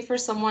healthy for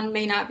someone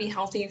may not be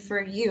healthy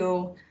for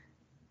you.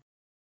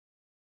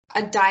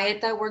 A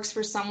diet that works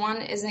for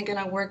someone isn't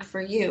going to work for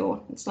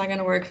you. It's not going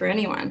to work for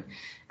anyone.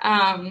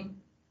 And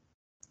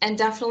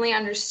definitely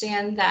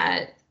understand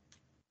that,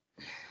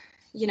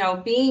 you know,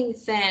 being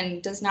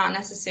thin does not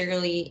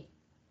necessarily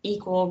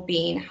equal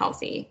being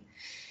healthy.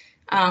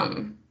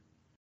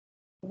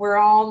 We're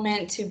all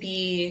meant to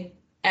be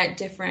at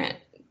different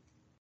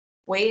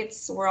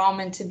weights. We're all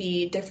meant to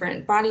be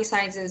different body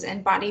sizes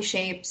and body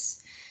shapes.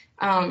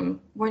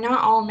 We're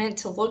not all meant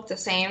to look the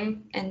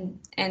same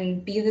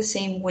and be the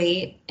same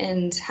weight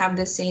and have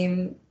the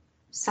same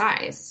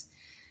size.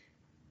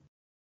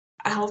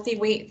 A healthy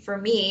weight for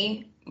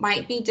me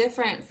might be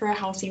different for a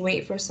healthy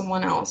weight for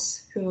someone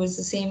else who is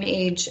the same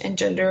age and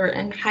gender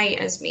and height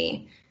as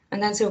me,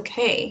 and that's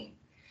okay.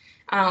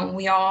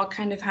 We all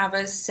kind of have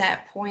a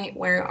set point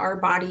where our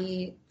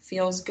body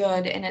feels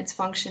good and it's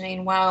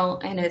functioning well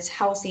and it's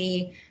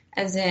healthy,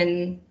 as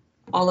in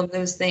all of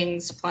those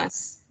things,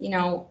 plus, you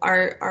know,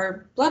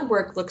 our blood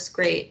work looks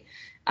great.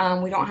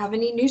 We don't have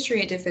any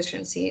nutrient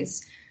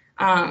deficiencies.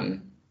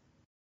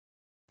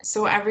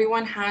 So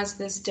everyone has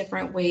this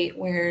different weight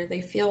where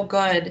they feel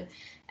good.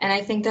 And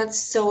I think that's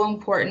so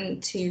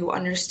important to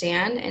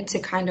understand and to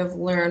kind of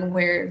learn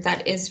where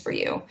that is for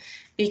you.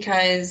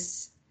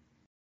 Because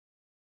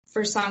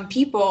for some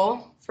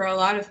people, for a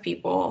lot of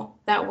people,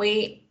 that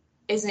weight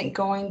isn't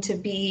going to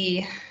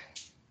be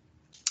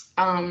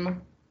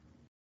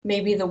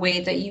maybe the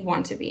weight that you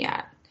want to be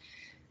at.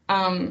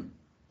 And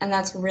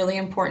that's really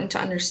important to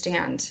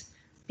understand,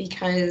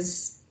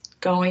 because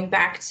going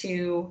back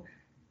to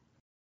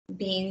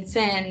being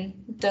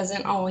thin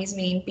doesn't always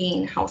mean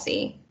being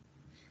healthy.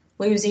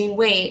 Losing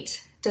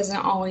weight doesn't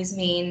always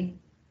mean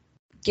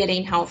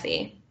getting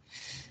healthy.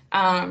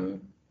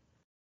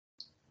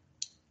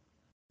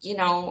 You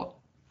know,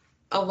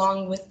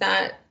 along with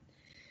that,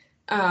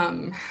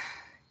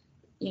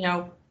 you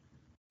know,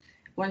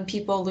 when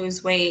people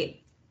lose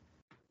weight,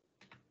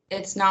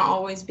 it's not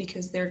always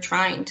because they're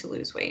trying to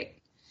lose weight.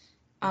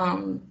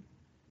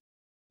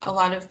 A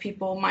lot of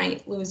people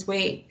might lose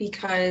weight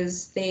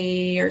because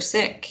they are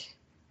sick,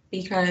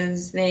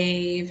 because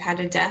they've had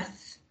a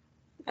death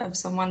of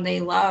someone they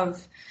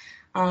love.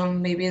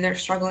 Maybe they're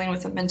struggling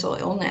with a mental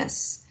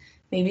illness.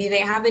 Maybe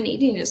they have an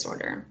eating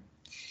disorder.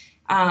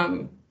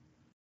 And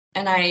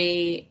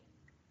I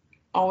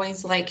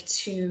always like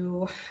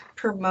to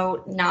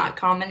promote not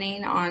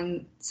commenting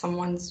on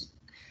someone's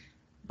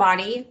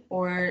body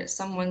or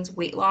someone's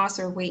weight loss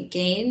or weight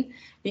gain,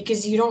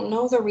 because you don't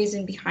know the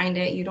reason behind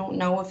it. You don't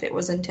know if it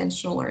was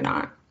intentional or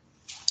not.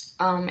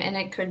 And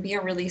it could be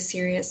a really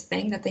serious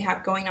thing that they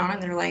have going on in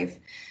their life,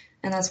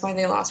 and that's why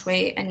they lost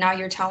weight. And now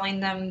you're telling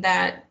them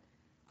that,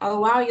 oh,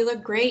 wow, you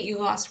look great, you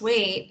lost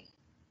weight.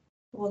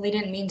 Well, they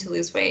didn't mean to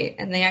lose weight,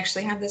 and they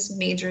actually have this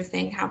major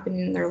thing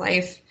happening in their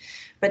life.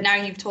 But now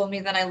you've told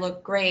me that I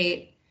look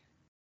great,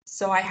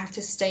 so I have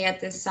to stay at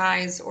this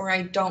size or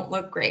I don't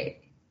look great.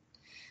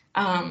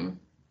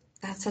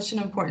 That's such an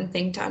important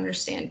thing to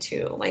understand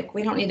too. Like,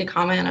 we don't need to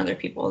comment on other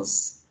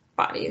people's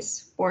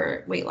bodies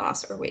or weight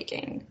loss or weight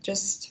gain.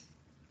 Just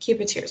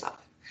keep it to yourself.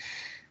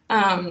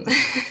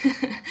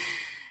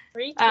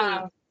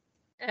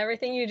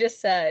 Everything you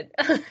just said.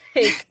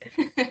 Like,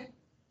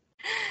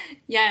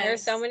 yes.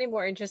 There's so many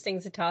more interesting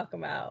things to talk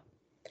about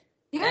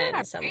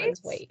than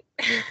someone's weight.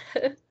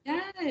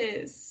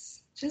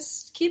 Yes.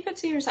 Just keep it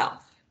to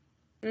yourself.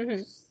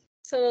 Mm-hmm.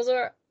 So those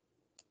are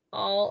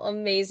all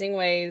amazing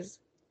ways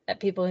that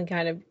people can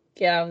kind of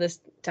get out of this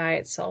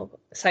diet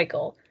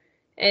cycle.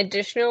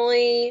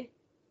 Additionally,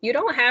 you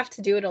don't have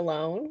to do it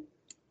alone,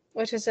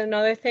 which is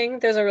another thing.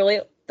 There's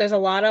a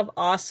lot of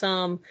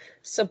awesome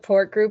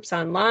support groups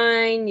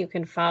online. You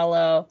can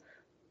follow.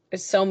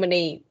 There's so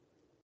many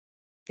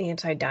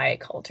anti-diet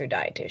culture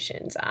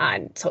dietitians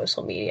on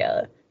social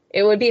media.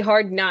 It would be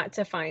hard not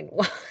to find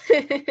one.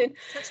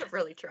 Such a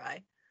really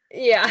try.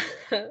 Yeah.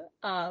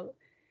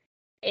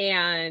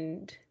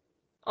 And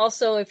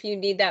also, if you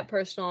need that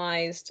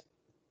personalized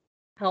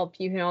help,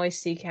 you can always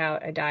seek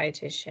out a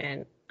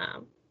dietitian.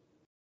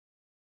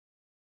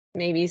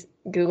 Maybe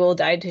Google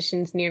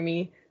dietitians near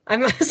me.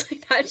 I'm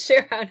honestly not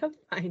sure how to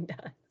find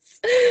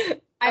us.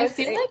 I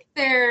feel like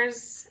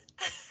there's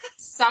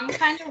some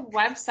kind of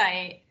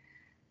website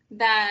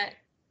that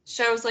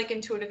shows like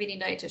intuitive eating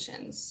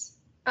dietitians.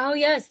 Oh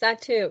yes,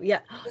 that too. Yeah.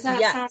 Does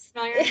that sound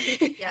familiar?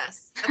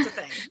 Yes, that's a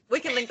thing. We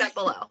can link that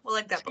below. We'll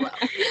link that below.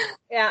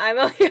 Yeah, I'm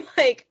only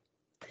like,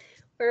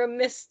 we're a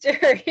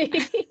mystery.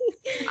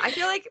 I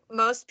feel like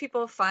most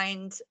people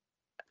find,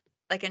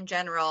 like in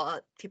general,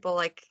 people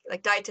like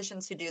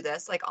dietitians who do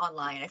this like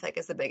online, I feel like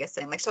is the biggest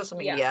thing, like social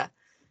media. Yeah.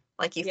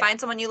 Like you find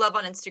someone you love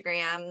on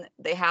Instagram,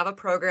 they have a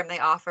program they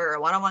offer,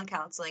 or one-on-one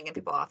counseling, and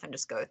people often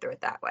just go through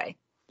it that way.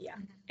 Yeah.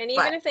 And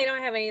even if they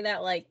don't have any of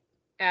that like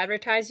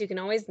advertised, you can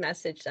always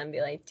message them, be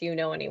like, do you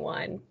know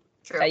anyone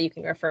that you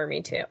can refer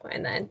me to?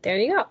 And then there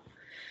you go.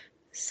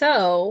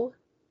 So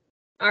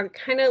are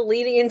kind of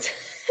leading into,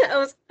 I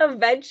was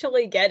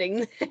eventually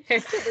getting there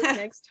to this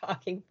next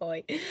talking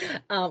point.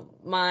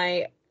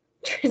 My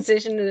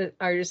transitions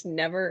are just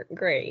never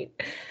great.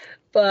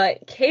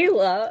 But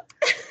Kayla,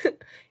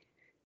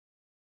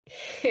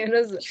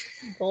 Hannah's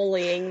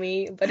bullying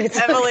me, but it's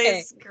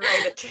Emily's okay.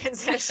 great at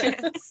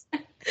transitions.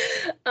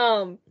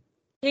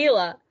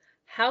 Kayla,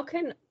 how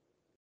can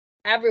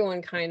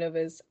everyone kind of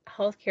as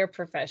healthcare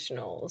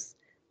professionals,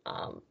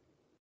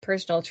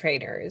 personal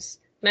trainers,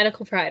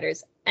 medical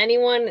providers,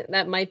 anyone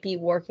that might be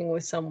working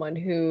with someone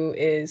who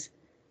is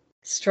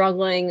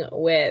struggling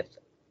with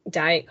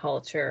diet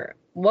culture,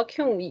 what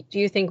do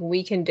you think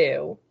we can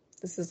do?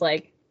 This is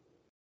like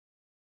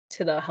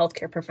to the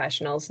healthcare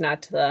professionals,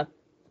 not to the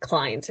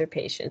clients or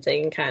patients.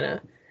 They can kind of,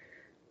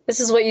 this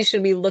is what you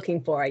should be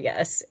looking for, I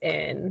guess,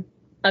 in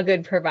a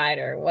good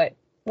provider. What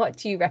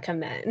do you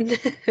recommend?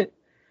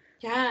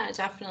 Yeah,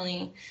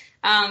 definitely.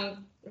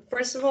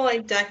 First of all, I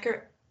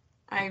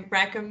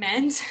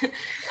recommend,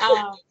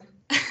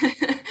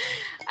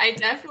 I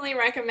definitely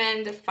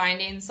recommend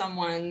finding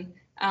someone,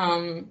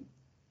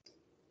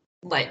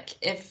 like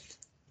if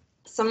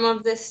some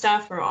of this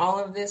stuff or all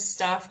of this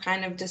stuff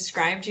kind of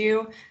described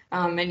you,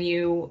 and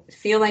you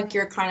feel like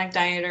you're a chronic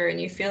dieter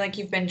and you feel like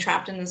you've been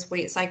trapped in this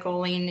weight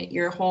cycling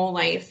your whole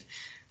life,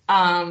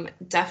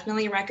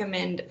 definitely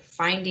recommend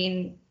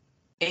finding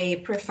a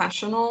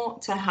professional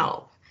to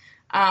help.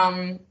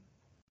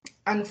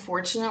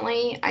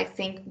 Unfortunately, I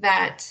think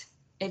that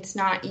it's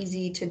not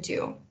easy to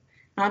do.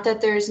 Not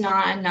that there's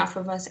not enough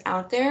of us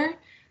out there,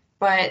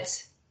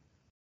 but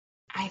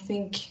I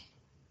think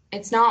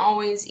it's not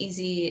always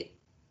easy,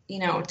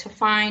 to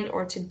find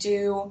or to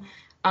do.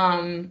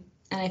 And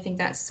I think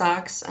that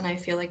sucks. And I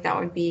feel like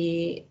that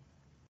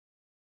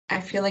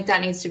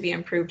needs to be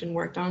improved and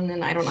worked on,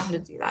 and I don't know how to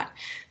do that.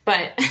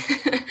 But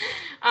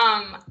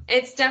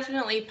it's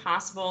definitely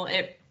possible.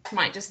 It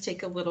might just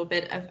take a little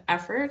bit of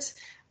effort,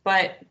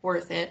 but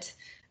worth it.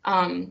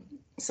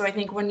 So I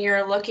think when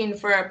you're looking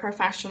for a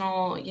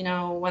professional,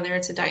 whether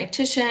it's a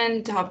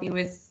dietitian to help you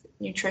with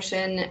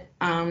nutrition,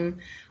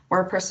 or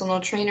a personal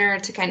trainer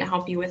to kind of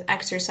help you with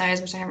exercise,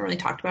 which I haven't really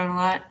talked about a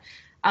lot,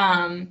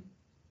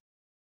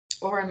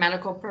 or a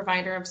medical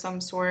provider of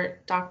some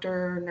sort,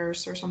 doctor,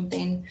 nurse, or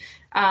something,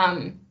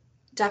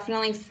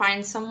 definitely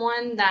find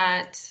someone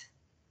that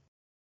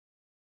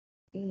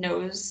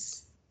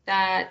knows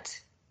that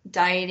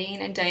dieting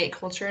and diet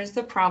culture is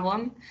the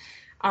problem.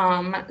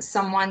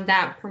 Someone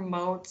that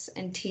promotes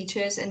and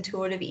teaches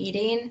intuitive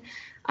eating,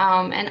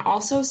 and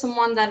also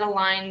someone that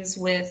aligns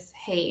with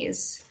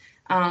HAES.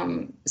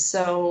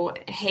 So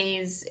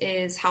HAES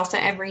is Health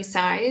at Every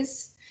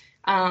Size.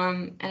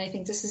 And I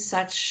think this is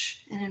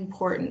such an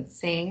important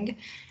thing.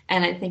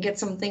 And I think it's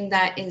something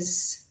that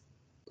is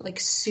like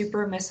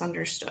super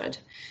misunderstood.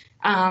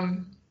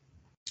 I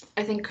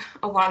think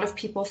a lot of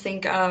people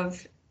think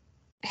of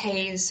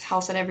HAES,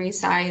 Health at Every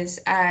Size,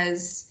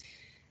 as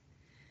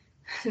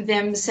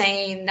them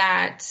saying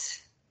that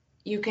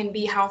you can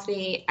be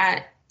healthy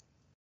at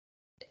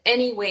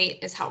any weight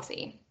is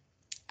healthy.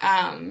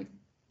 And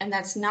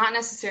that's not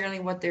necessarily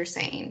what they're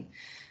saying.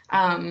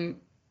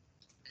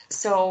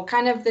 So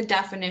kind of the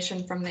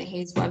definition from the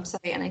HAES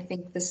website, and I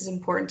think this is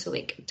important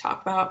to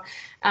talk about.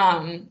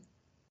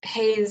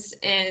 HAES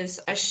is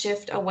a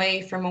shift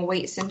away from a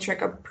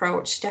weight-centric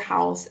approach to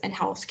health and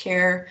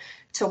healthcare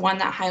to one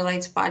that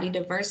highlights body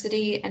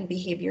diversity and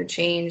behavior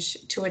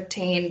change to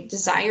attain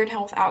desired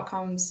health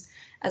outcomes,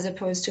 as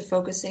opposed to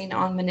focusing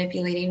on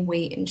manipulating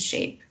weight and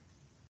shape.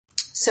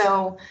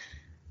 So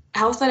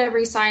Health at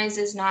Every Size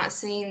is not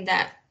saying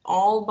that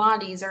all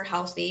bodies are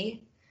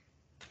healthy,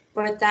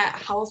 but that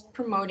health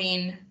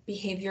promoting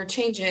behavior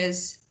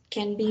changes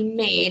can be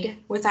made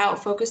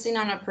without focusing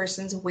on a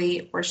person's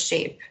weight or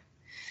shape.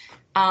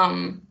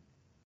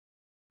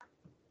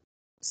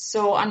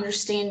 So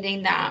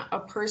understanding that a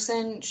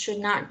person should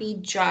not be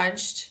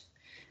judged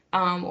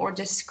or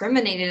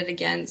discriminated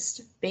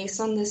against based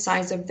on the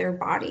size of their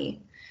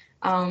body.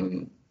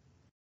 I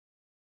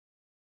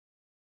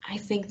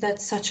think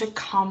that's such a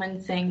common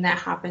thing that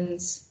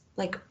happens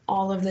like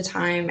all of the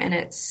time, and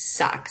it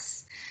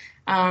sucks.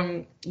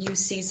 You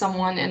see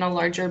someone in a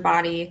larger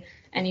body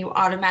and you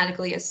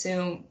automatically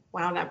assume,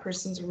 wow, that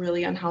person's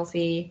really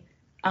unhealthy.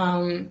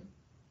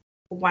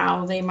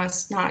 Wow, they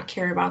must not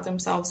care about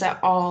themselves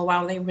at all.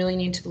 Wow, they really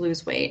need to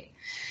lose weight.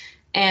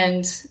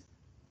 And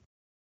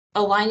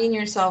aligning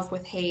yourself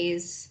with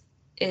HAES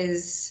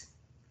is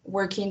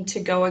working to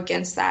go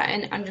against that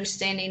and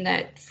understanding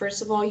that,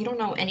 first of all, you don't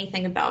know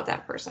anything about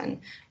that person.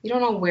 You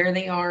don't know where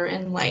they are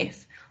in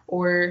life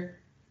or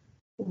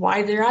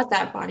why they're at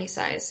that body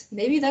size.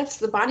 Maybe that's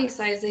the body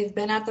size they've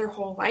been at their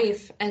whole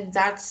life, and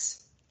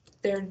that's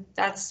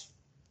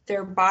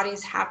their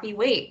body's happy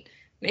weight.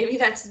 Maybe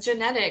that's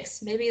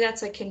genetics. Maybe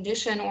that's a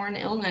condition or an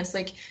illness.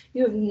 Like,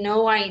 you have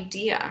no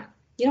idea.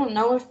 You don't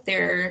know if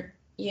they're,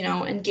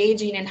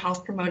 engaging in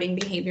health promoting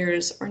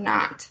behaviors or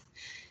not.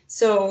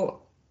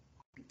 So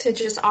to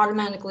just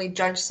automatically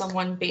judge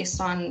someone based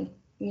on,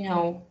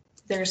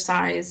 their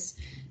size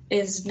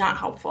is not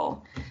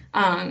helpful.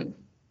 And,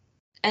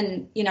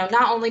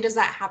 not only does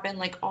that happen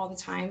like all the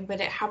time,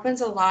 but it happens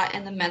a lot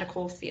in the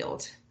medical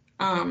field.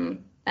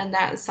 And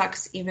that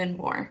sucks even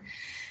more.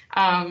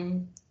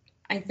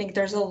 I think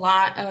there's a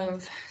lot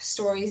of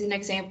stories and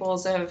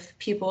examples of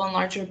people in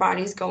larger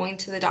bodies going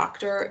to the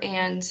doctor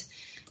and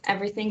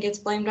everything gets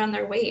blamed on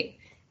their weight.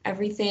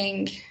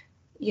 Everything,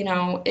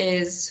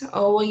 is,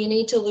 oh, well, you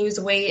need to lose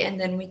weight and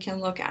then we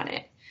can look at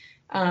it.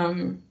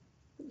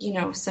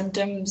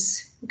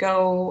 Symptoms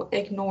go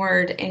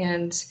ignored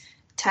and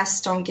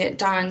tests don't get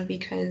done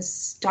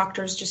because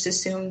doctors just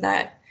assume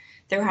that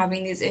they're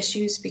having these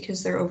issues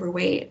because they're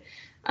overweight.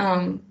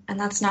 And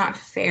that's not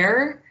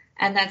fair.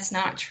 And that's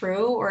not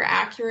true or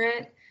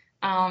accurate,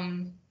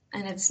 and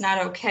it's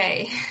not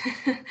okay.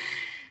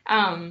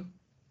 And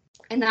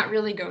that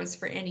really goes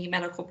for any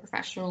medical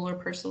professional or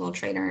personal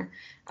trainer.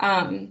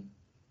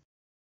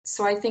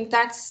 So I think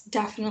that's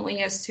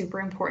definitely a super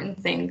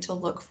important thing to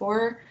look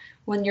for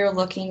when you're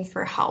looking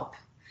for help.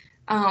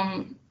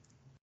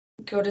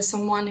 Go to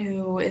someone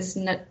who is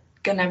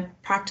going to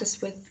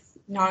practice with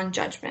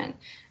non-judgment.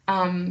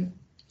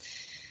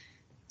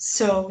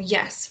 So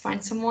yes,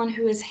 find someone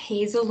who is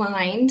HAES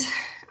aligned.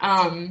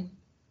 And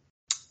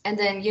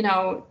then,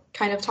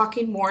 kind of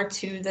talking more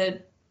to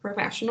the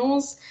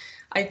professionals,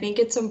 I think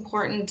it's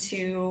important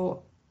to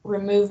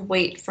remove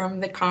weight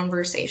from the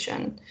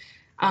conversation.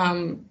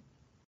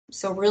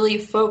 So really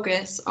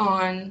focus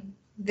on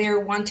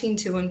their wanting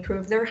to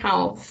improve their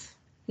health,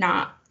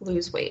 not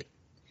lose weight,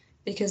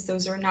 because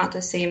those are not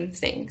the same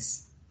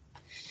things.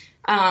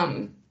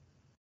 So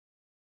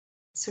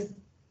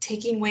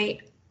taking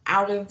weight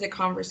out of the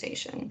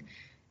conversation.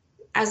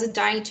 As a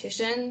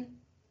dietitian,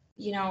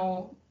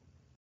 you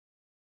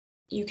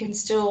can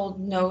still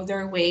know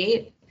their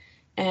weight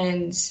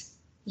and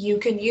you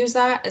can use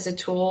that as a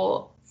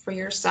tool for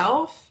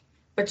yourself,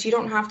 but you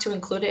don't have to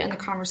include it in the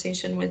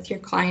conversation with your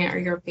client or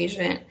your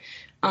patient.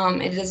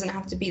 It doesn't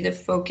have to be the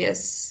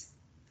focus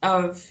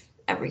of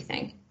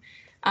everything.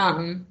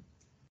 And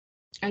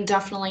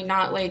definitely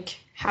not like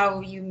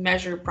how you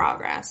measure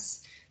progress.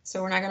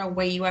 So we're not going to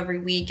weigh you every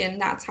week and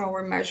that's how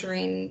we're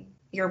measuring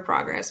your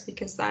progress,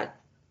 because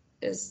that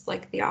is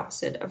like the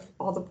opposite of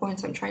all the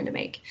points I'm trying to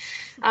make.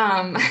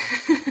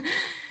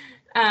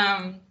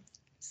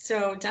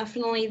 So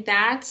definitely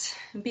that,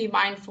 be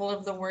mindful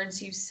of the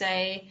words you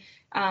say.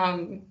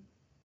 Don't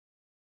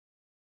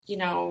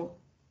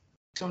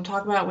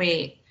talk about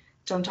weight.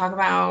 Don't talk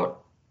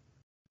about,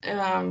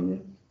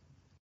 good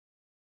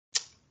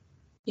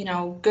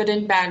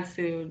and bad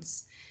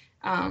foods.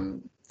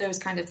 Those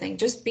kind of things.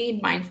 Just be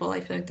mindful. I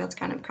feel like that's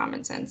kind of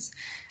common sense.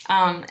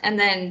 And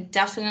then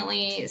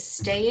definitely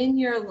stay in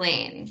your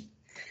lane.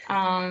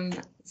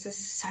 This is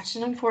such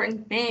an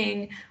important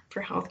thing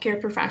for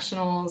healthcare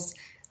professionals.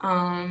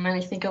 And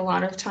I think a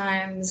lot of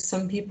times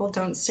some people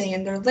don't stay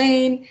in their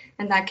lane,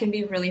 and that can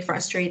be really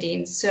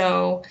frustrating.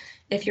 So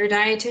if you're a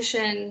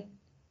dietitian,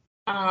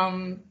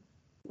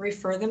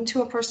 refer them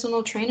to a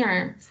personal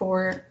trainer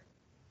for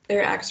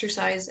their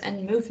exercise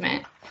and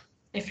movement.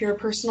 If you're a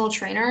personal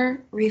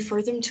trainer,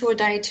 refer them to a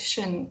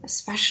dietitian,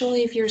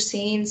 especially if you're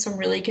seeing some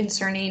really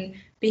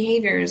concerning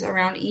behaviors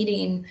around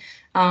eating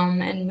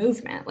and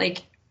movement.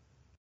 Like,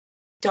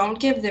 don't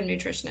give them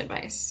nutrition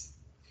advice.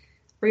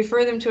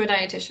 Refer them to a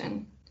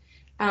dietitian.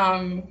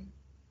 I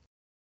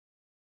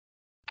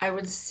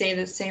would say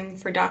the same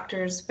for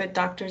doctors, but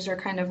doctors are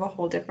kind of a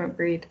whole different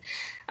breed.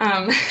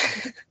 I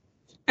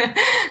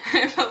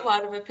have a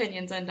lot of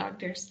opinions on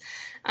doctors.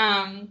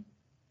 Yeah,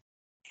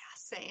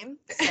 same.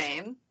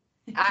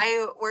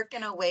 I work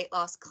in a weight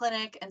loss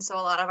clinic, and so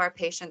a lot of our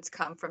patients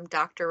come from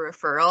doctor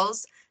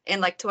referrals.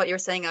 And like to what you were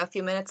saying a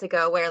few minutes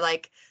ago, where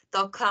like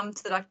they'll come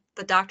to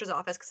the doctor's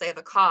office because they have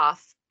a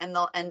cough, and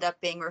they'll end up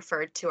being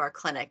referred to our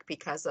clinic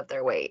because of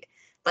their weight.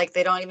 Like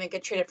they don't even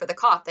get treated for the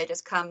cough. They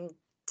just come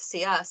to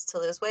see us to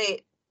lose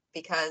weight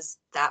because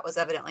that was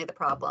evidently the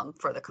problem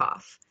for the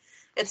cough.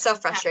 It's so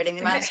frustrating.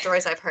 The amount of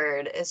stories I've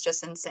heard is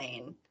just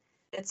insane.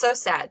 It's so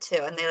sad too.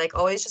 And they like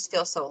always just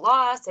feel so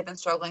lost. They've been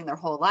struggling their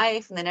whole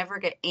life and they never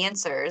get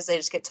answers. They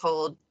just get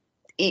told,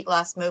 eat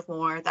less, move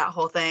more, that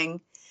whole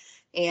thing.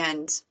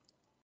 And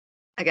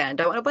again, I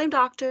don't want to blame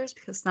doctors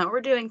because it's not what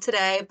we're doing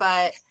today,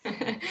 but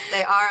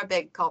they are a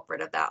big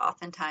culprit of that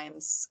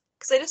oftentimes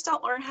because they just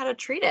don't learn how to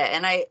treat it.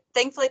 And I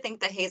thankfully think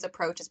the HAES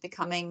approach is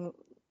becoming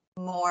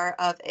more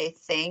of a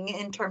thing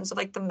in terms of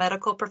like the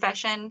medical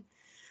profession.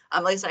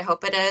 At least I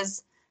hope it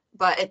is.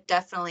 But it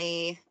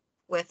definitely,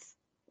 with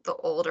the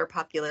older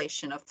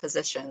population of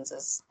physicians,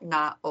 is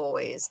not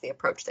always the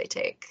approach they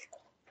take.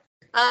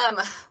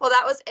 Well,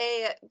 that was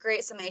a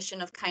great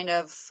summation of kind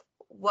of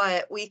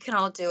what we can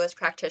all do as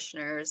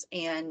practitioners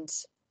and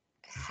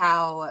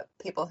how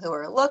people who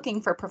are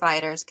looking for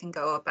providers can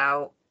go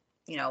about,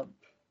 you know,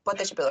 what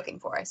they should be looking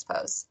for, I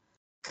suppose.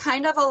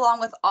 Kind of along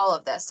with all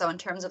of this, so in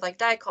terms of like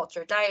diet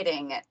culture,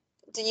 dieting,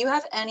 do you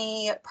have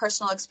any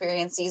personal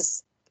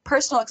experiences,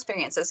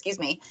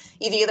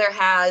 you've either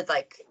had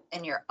like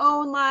in your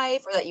own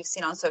life or that you've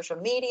seen on social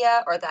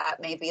media or that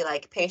maybe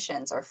like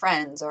patients or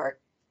friends or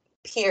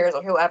peers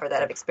or whoever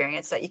that have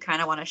experienced that you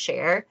kind of want to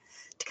share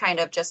to kind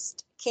of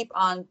just keep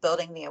on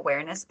building the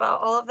awareness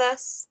about all of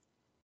this?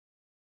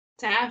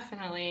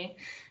 Definitely.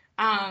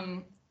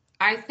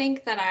 I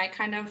think that I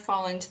kind of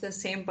fall into the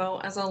same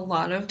boat as a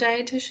lot of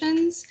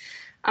dietitians.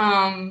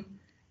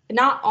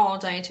 Not all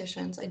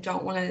dietitians. I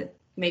don't want to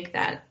make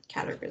that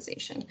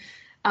categorization.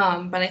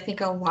 But I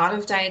think a lot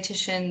of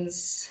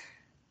dietitians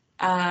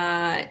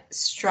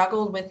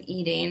struggled with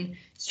eating,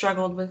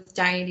 struggled with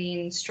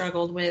dieting,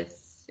 struggled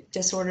with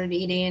disordered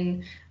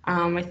eating.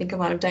 I think a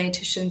lot of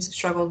dietitians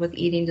struggled with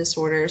eating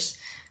disorders.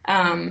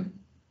 And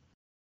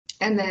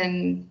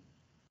then,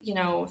 you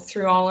know,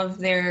 through all of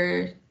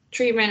their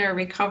treatment or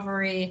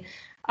recovery,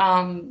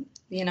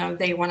 you know,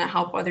 they want to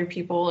help other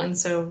people. And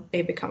so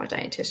they become a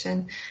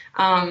dietitian.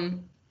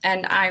 And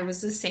I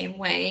was the same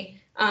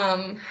way.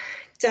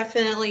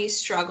 Definitely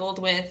struggled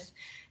with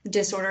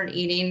disordered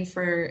eating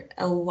for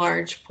a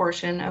large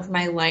portion of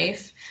my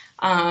life,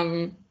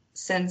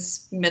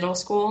 since middle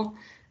school.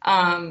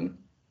 And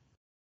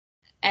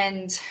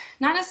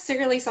not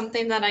necessarily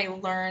something that I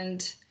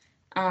learned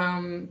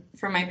from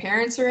my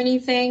parents or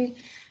anything.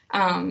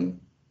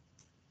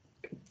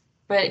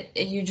 But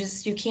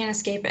you can't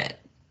escape it.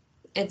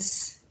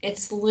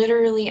 It's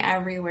literally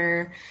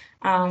everywhere,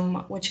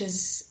 which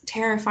is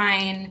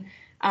terrifying.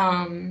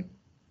 And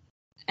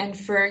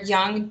for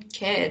young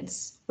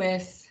kids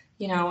with,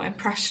 you know,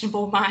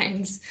 impressionable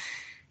minds,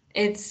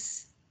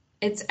 it's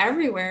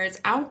everywhere. It's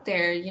out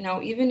there, you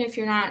know, even if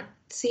you're not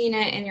seeing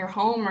it in your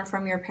home or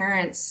from your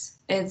parents,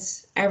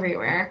 it's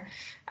everywhere.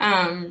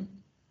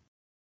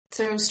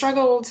 So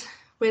struggled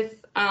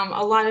with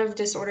a lot of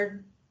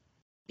disordered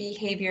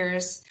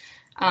behaviors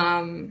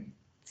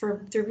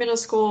through middle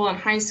school and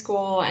high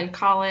school and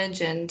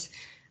college, and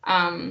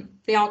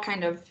they all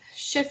kind of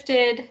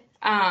shifted,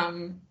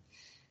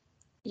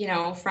 you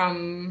know,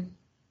 from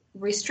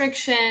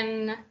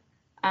restriction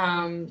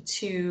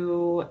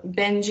to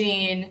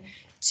binging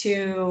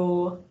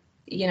to,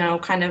 you know,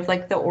 kind of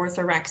like the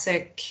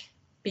orthorexic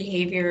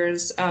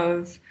behaviors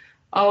of,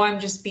 oh, I'm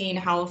just being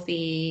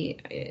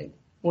healthy,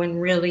 when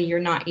really you're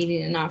not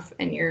eating enough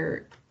and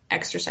you're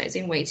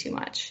exercising way too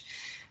much.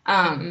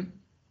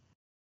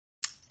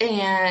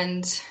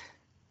 And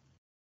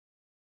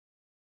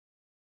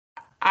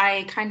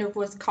I kind of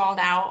was called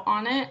out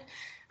on it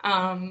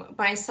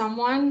by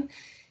someone,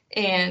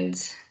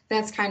 and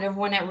that's kind of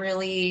when it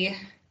really,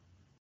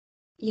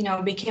 you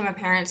know, became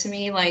apparent to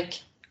me,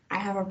 like, I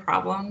have a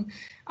problem.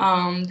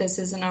 This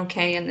isn't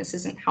okay, and this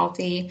isn't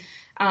healthy.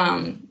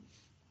 And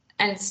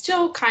it's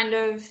still kind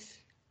of,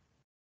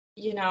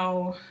 you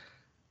know,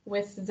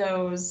 with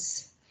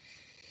those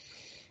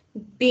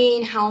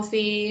being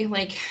healthy,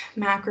 like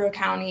macro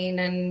counting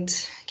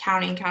and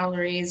counting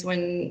calories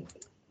when,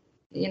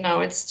 you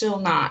know, it's still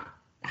not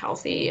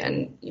healthy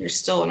and you're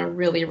still in a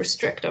really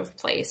restrictive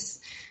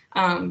place.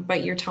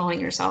 But you're telling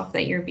yourself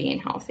that you're being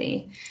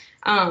healthy.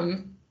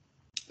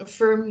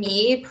 For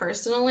me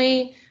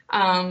personally,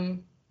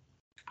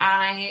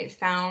 I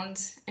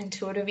found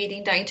intuitive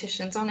eating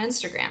dietitians on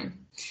Instagram.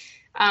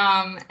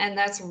 And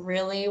that's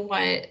really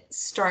what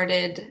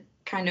started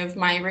kind of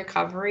my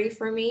recovery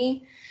for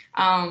me.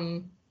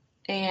 And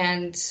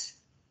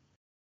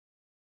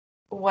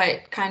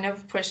what kind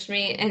of pushed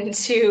me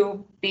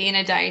into being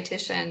a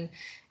dietitian.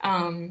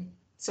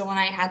 So when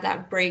I had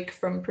that break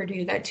from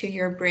Purdue, that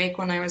 2-year break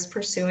when I was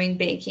pursuing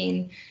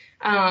baking,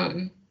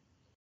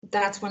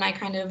 that's when I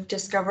kind of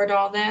discovered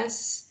all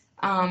this,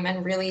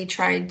 and really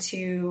tried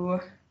to,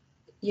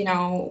 you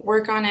know,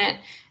 work on it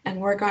and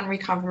work on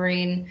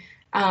recovering,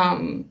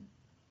 and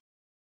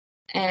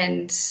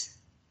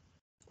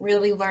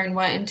really learn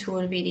what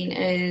intuitive eating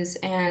is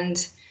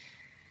and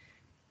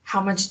how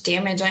much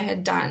damage I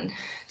had done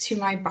to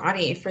my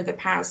body for the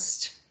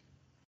past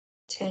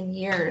 10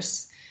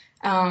 years,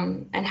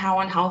 and how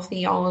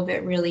unhealthy all of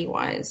it really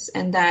was,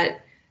 and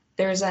that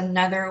there's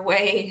another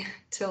way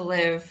to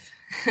live.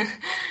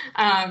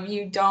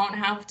 You don't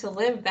have to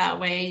live that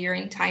way your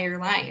entire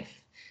life,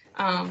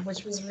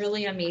 which was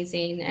really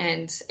amazing.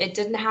 And it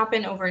didn't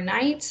happen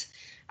overnight.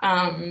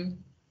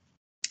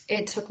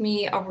 It took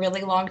me a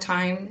really long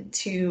time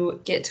to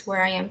get to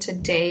where I am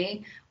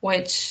today,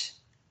 which,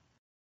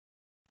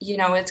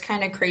 it's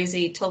kind of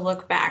crazy to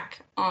look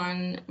back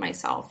on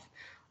myself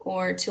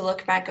or to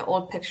look back at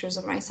old pictures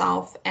of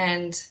myself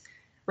and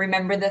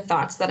remember the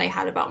thoughts that I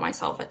had about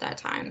myself at that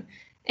time.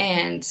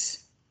 And,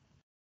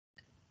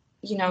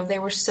 they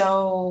were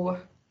so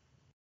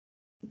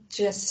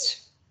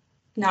just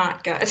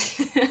not good.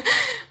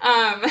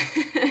 um,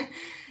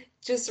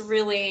 just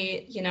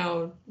really,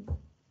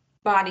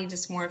 body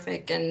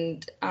dysmorphic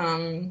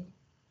and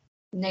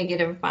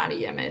negative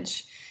body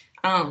image.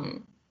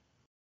 And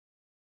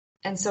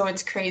so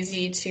it's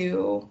crazy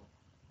to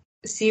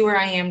see where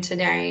I am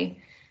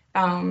today,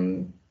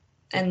 and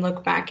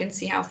look back and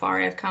see how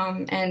far I've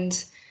come.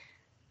 And,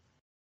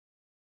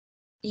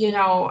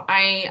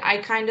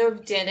 I kind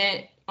of did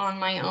it on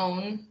my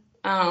own,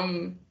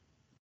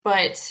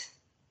 but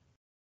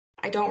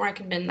I don't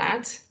recommend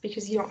that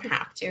because you don't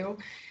have to.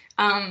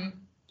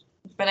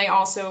 But I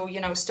also,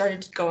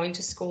 started going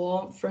to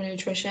school for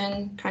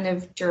nutrition kind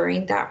of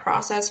during that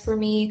process for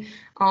me.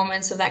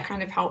 And so that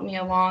kind of helped me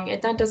along.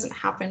 That doesn't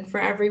happen for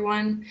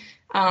everyone.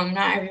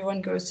 Not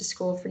everyone goes to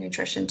school for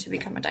nutrition to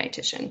become a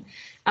dietitian.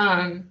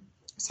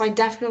 So I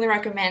definitely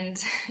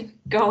recommend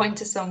going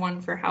to someone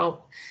for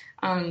help,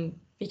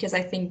 because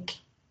I think,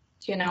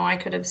 I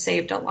could have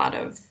saved a lot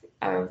of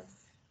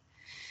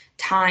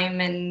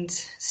time and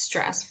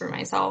stress for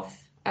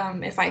myself,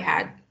 if I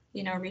had,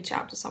 reach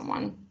out to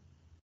someone.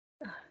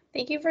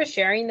 Thank you for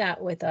sharing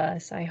that with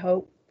us. I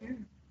hope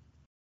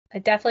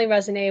it definitely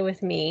resonated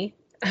with me.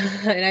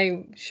 And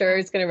I'm sure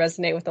it's going to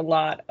resonate with a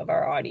lot of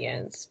our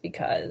audience,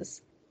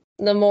 because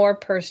the more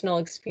personal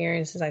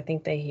experiences I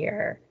think they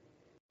hear,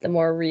 the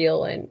more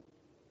real and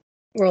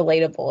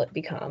relatable it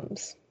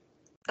becomes.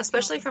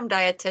 Especially from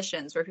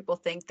dietitians, where people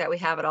think that we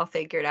have it all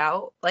figured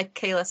out. Like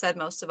Kayla said,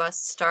 most of us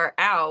start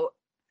out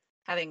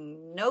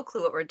having no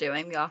clue what we're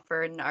doing. We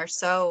often are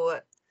so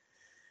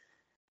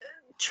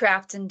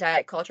trapped in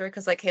diet culture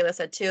because, like Kayla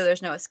said too,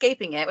 there's no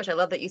escaping it, which I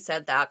love that you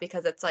said that,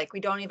 because it's like we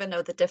don't even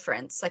know the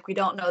difference. Like we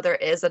don't know there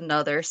is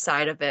another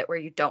side of it where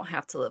you don't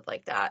have to live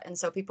like that. And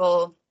so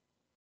people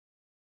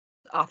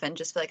often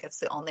just feel like it's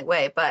the only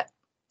way. But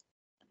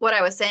what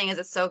I was saying is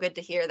it's so good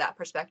to hear that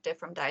perspective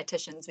from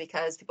dietitians,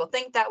 because people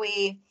think that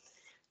we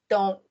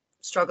don't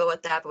struggle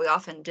with that, but we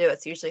often do.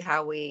 It's usually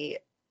how we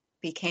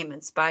became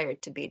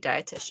inspired to be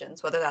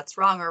dietitians. Whether that's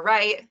wrong or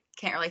right,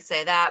 can't really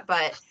say that,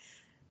 but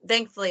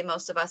thankfully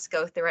most of us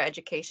go through our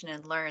education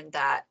and learn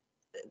that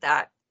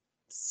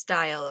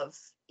style of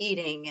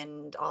eating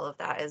and all of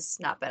that is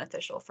not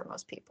beneficial for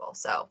most people.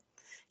 So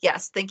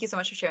yes, thank you so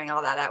much for sharing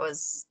all that. That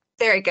was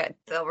very good.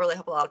 That'll really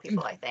help a lot of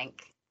people, I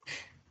think.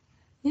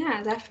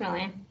 Yeah,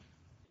 definitely.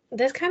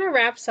 This kind of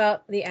wraps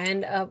up the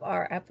end of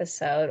our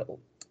episode.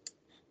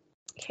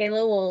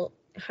 Kayla will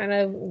kind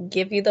of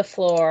give you the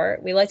floor.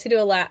 We like to do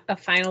a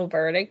final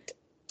verdict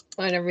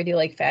whenever we do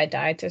like fad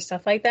diets or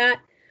stuff like that.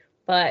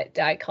 But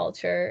diet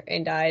culture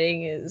and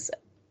dieting is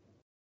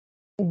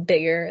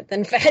bigger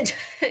than fad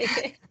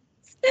dieting.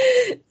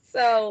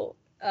 So,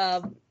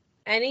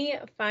 any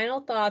final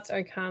thoughts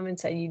or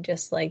comments that you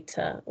just like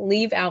to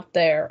leave out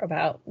there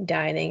about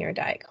dieting or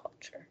diet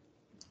culture?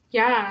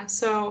 Yeah,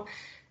 so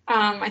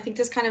I think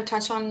this kind of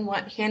touched on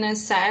what Hannah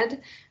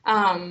said,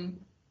 and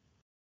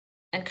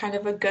kind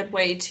of a good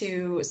way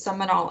to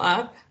sum it all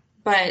up.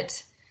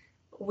 But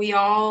we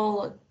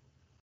all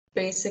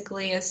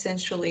basically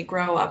essentially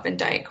grow up in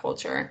diet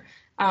culture.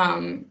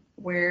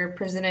 We're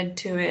presented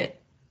to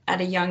it at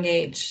a young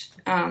age,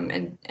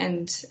 and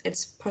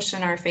it's pushed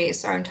in our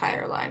face our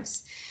entire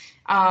lives.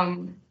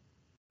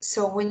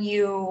 So when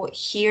you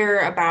hear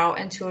about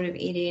intuitive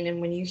eating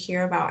and when you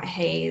hear about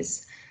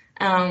HAES,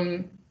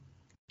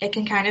 it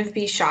can kind of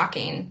be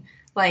shocking.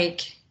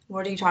 Like,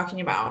 what are you talking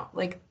about?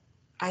 Like,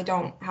 I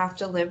don't have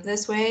to live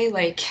this way.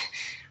 Like,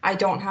 I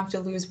don't have to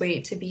lose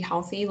weight to be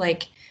healthy.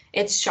 Like,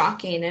 it's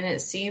shocking, and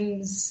it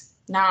seems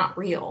not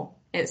real.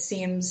 It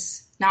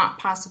seems not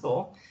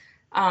possible,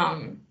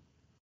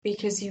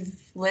 because you've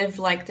lived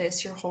like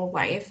this your whole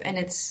life, and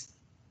it's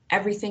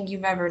everything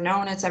you've ever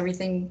known. It's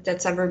everything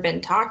that's ever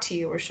been taught to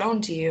you or shown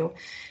to you.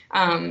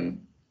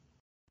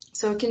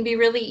 So it can be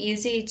really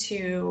easy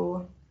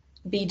to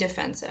be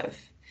defensive.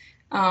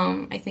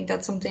 I think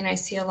that's something I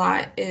see a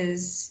lot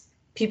is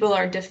people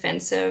are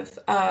defensive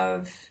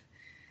of,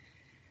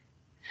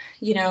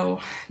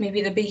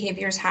 maybe the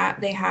behaviors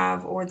they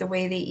have or the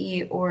way they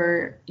eat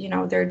or,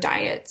 their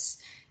diets.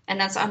 And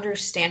that's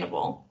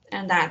understandable.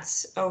 And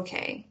that's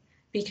okay,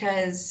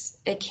 because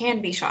it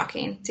can be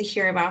shocking to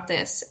hear about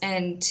this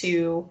and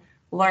to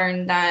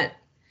learn that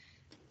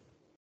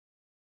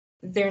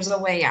there's a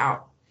way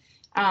out,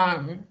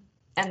 and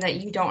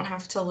that you don't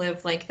have to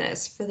live like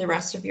this for the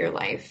rest of your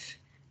life.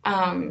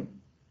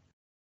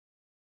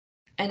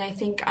 And I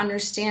think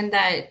understand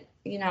that,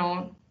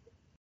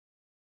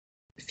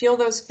 feel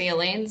those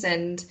feelings,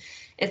 and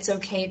it's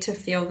okay to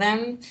feel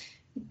them,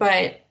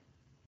 but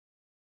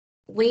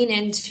lean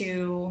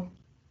into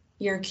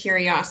your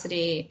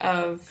curiosity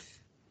of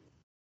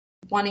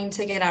wanting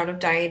to get out of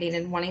dieting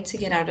and wanting to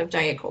get out of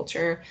diet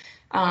culture,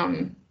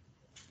 and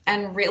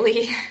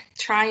really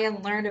try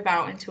and learn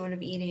about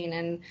intuitive eating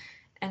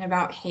and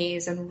about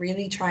HAES, and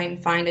really try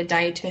and find a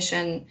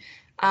dietitian,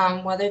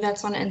 whether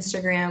that's on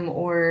Instagram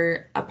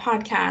or a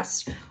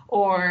podcast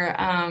or,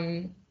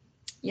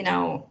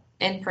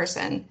 in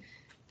person,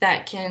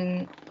 that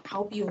can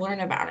help you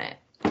learn about it.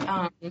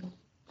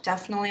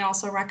 Definitely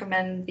also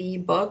recommend the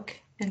book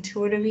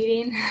Intuitive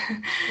Eating.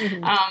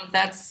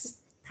 That's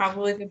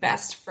probably the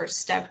best first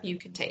step you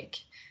could take.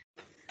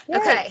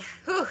 Okay,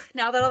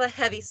 now that all the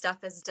heavy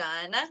stuff is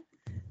done,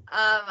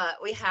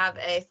 we have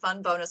a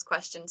fun bonus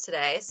question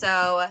today.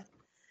 So,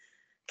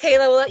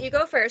 Kayla, we'll let you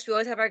go first. We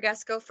always have our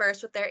guests go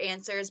first with their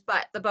answers,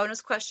 but the bonus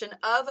question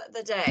of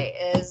the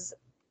day is,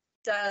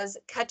 does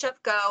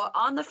ketchup go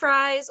on the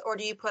fries, or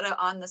do you put it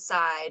on the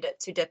side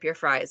to dip your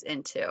fries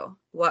into?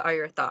 What are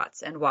your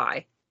thoughts and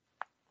why?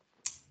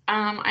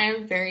 I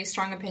have very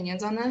strong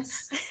opinions on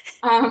this.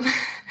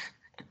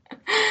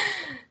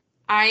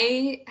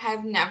 I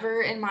have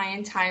never in my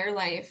entire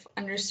life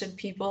understood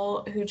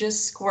people who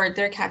just squirt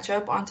their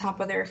ketchup on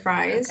top of their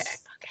fries.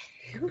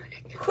 Okay.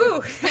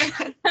 Whew.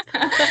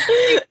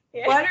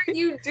 What are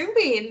you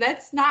doing?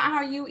 That's not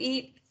how you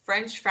eat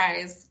French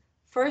fries.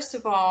 First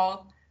of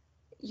all,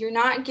 you're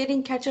not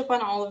getting ketchup on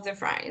all of the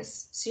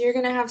fries. So you're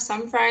going to have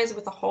some fries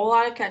with a whole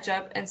lot of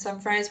ketchup and some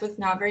fries with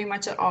not very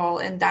much at all,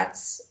 and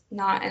that's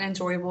not an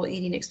enjoyable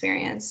eating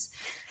experience.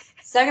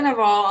 Second of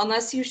all,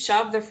 unless you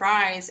shove the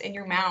fries in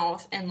your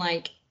mouth in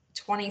like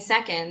 20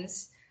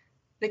 seconds,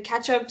 the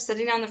ketchup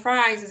sitting on the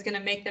fries is going to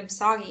make them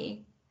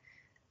soggy.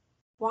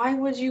 Why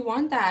would you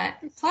want that?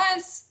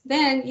 Plus,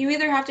 then you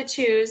either have to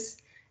choose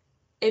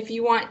if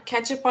you want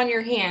ketchup on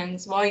your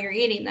hands while you're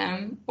eating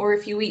them, or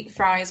if you eat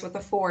fries with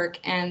a fork,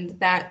 and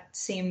that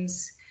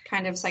seems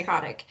kind of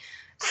psychotic.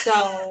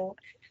 So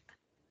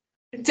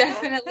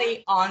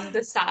definitely on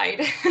the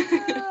side.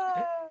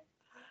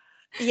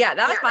 Yeah,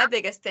 that was my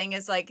biggest thing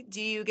is like,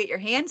 do you get your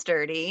hands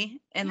dirty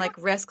and like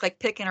risk like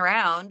picking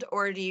around,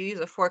 or do you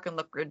use a fork and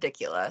look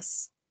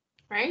ridiculous?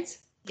 Right?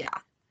 Yeah,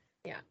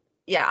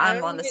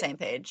 I'm on the same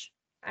page.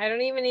 I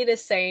don't even need to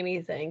say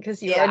anything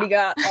because you already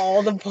got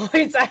all the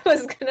points I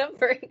was gonna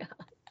bring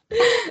up.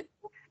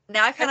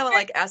 Now I kind of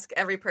like ask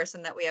every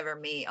person that we ever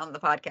meet on the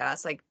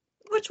podcast, like,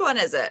 which one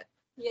is it?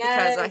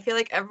 Because I feel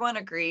like everyone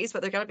agrees,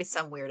 but there gotta be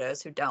some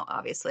weirdos who don't,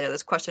 obviously, or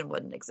this question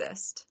wouldn't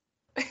exist.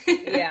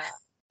 Yeah.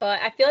 But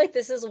I feel like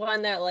this is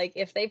one that, like,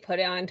 if they put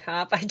it on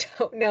top, I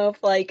don't know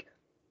if, like,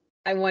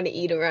 I want to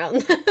eat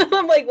around them.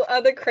 I'm like, what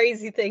other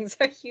crazy things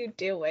are you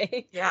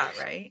doing? Yeah,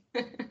 right.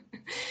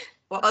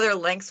 What other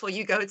lengths will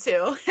you go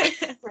to?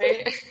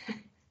 Right.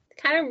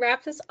 Kind of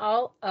wrap this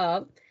all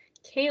up.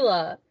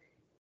 Kayla,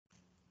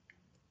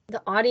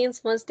 the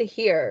audience wants to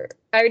hear.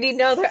 I already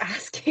know they're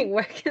asking,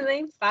 where can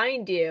they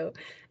find you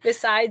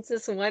besides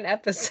this one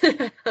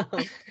episode?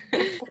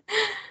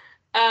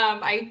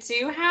 I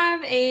do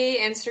have a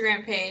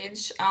Instagram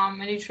page, a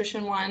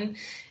nutrition one.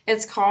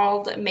 It's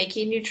called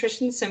Making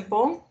Nutrition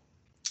Simple.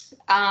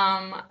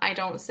 I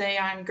don't say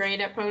I'm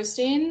great at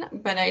posting,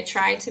 but I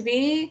try to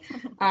be.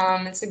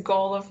 It's a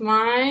goal of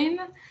mine,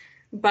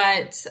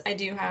 but I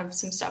do have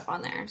some stuff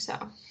on there, so.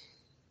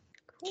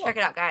 Cool. Check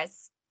it out,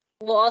 guys.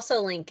 We'll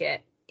also link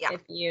it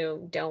if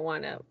you don't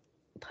want to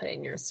put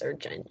in your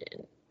search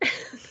engine.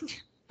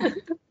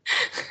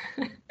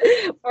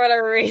 For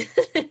whatever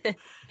reason.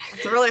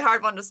 It's a really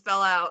hard one to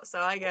spell out, so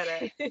I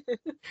get it.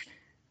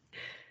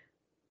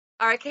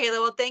 All right, Kayla.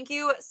 Well, thank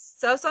you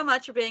so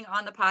much for being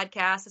on the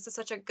podcast. This is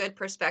such a good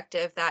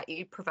perspective that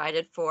you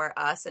provided for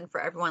us and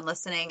for everyone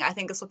listening. I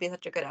think this will be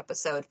such a good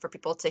episode for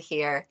people to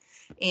hear,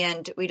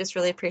 and we just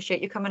really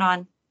appreciate you coming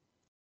on.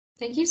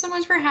 Thank you so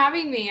much for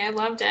having me. I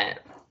loved it.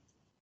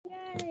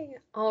 Yay.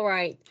 All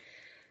right.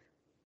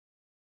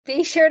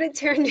 Be sure to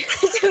tune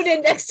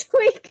in next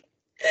week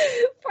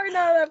for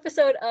another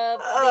episode of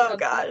the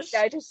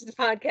Digestions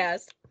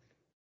Podcast.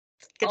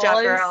 Good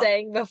job, girl. All I'm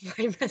saying before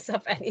I mess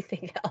up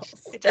anything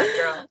else. Good job,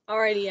 girl.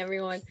 Alrighty,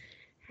 everyone.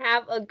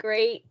 Have a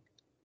great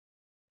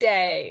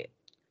day.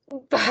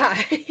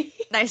 Bye.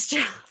 Nice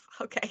job.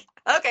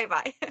 Okay,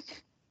 bye.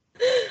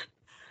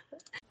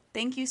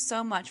 Thank you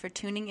so much for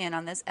tuning in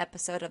on this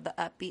episode of the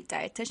Upbeat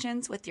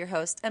Dietitians with your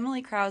hosts,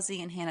 Emily Krause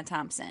and Hannah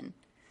Thompson.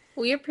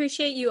 We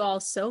appreciate you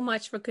all so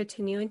much for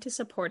continuing to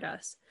support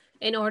us.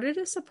 In order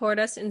to support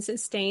us and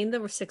sustain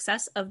the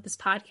success of this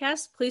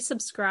podcast, please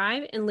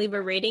subscribe and leave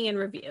a rating and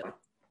review.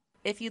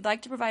 If you'd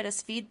like to provide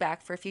us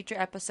feedback for future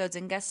episodes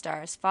and guest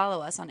stars,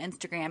 follow us on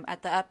Instagram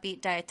at the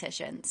Upbeat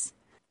Dietitians.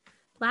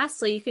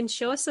 Lastly, you can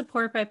show us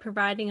support by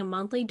providing a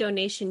monthly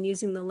donation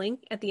using the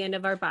link at the end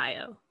of our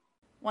bio.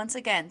 Once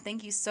again,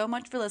 thank you so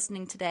much for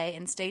listening today,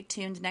 and stay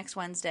tuned next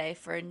Wednesday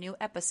for a new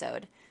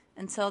episode.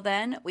 Until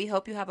then, we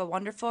hope you have a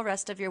wonderful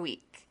rest of your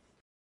week.